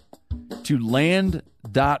over to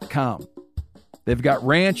land.com. They've got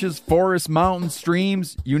ranches, forests, mountains,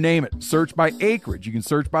 streams, you name it. Search by acreage. You can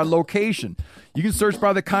search by location. You can search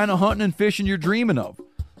by the kind of hunting and fishing you're dreaming of.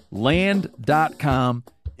 Land.com.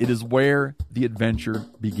 It is where the adventure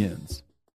begins.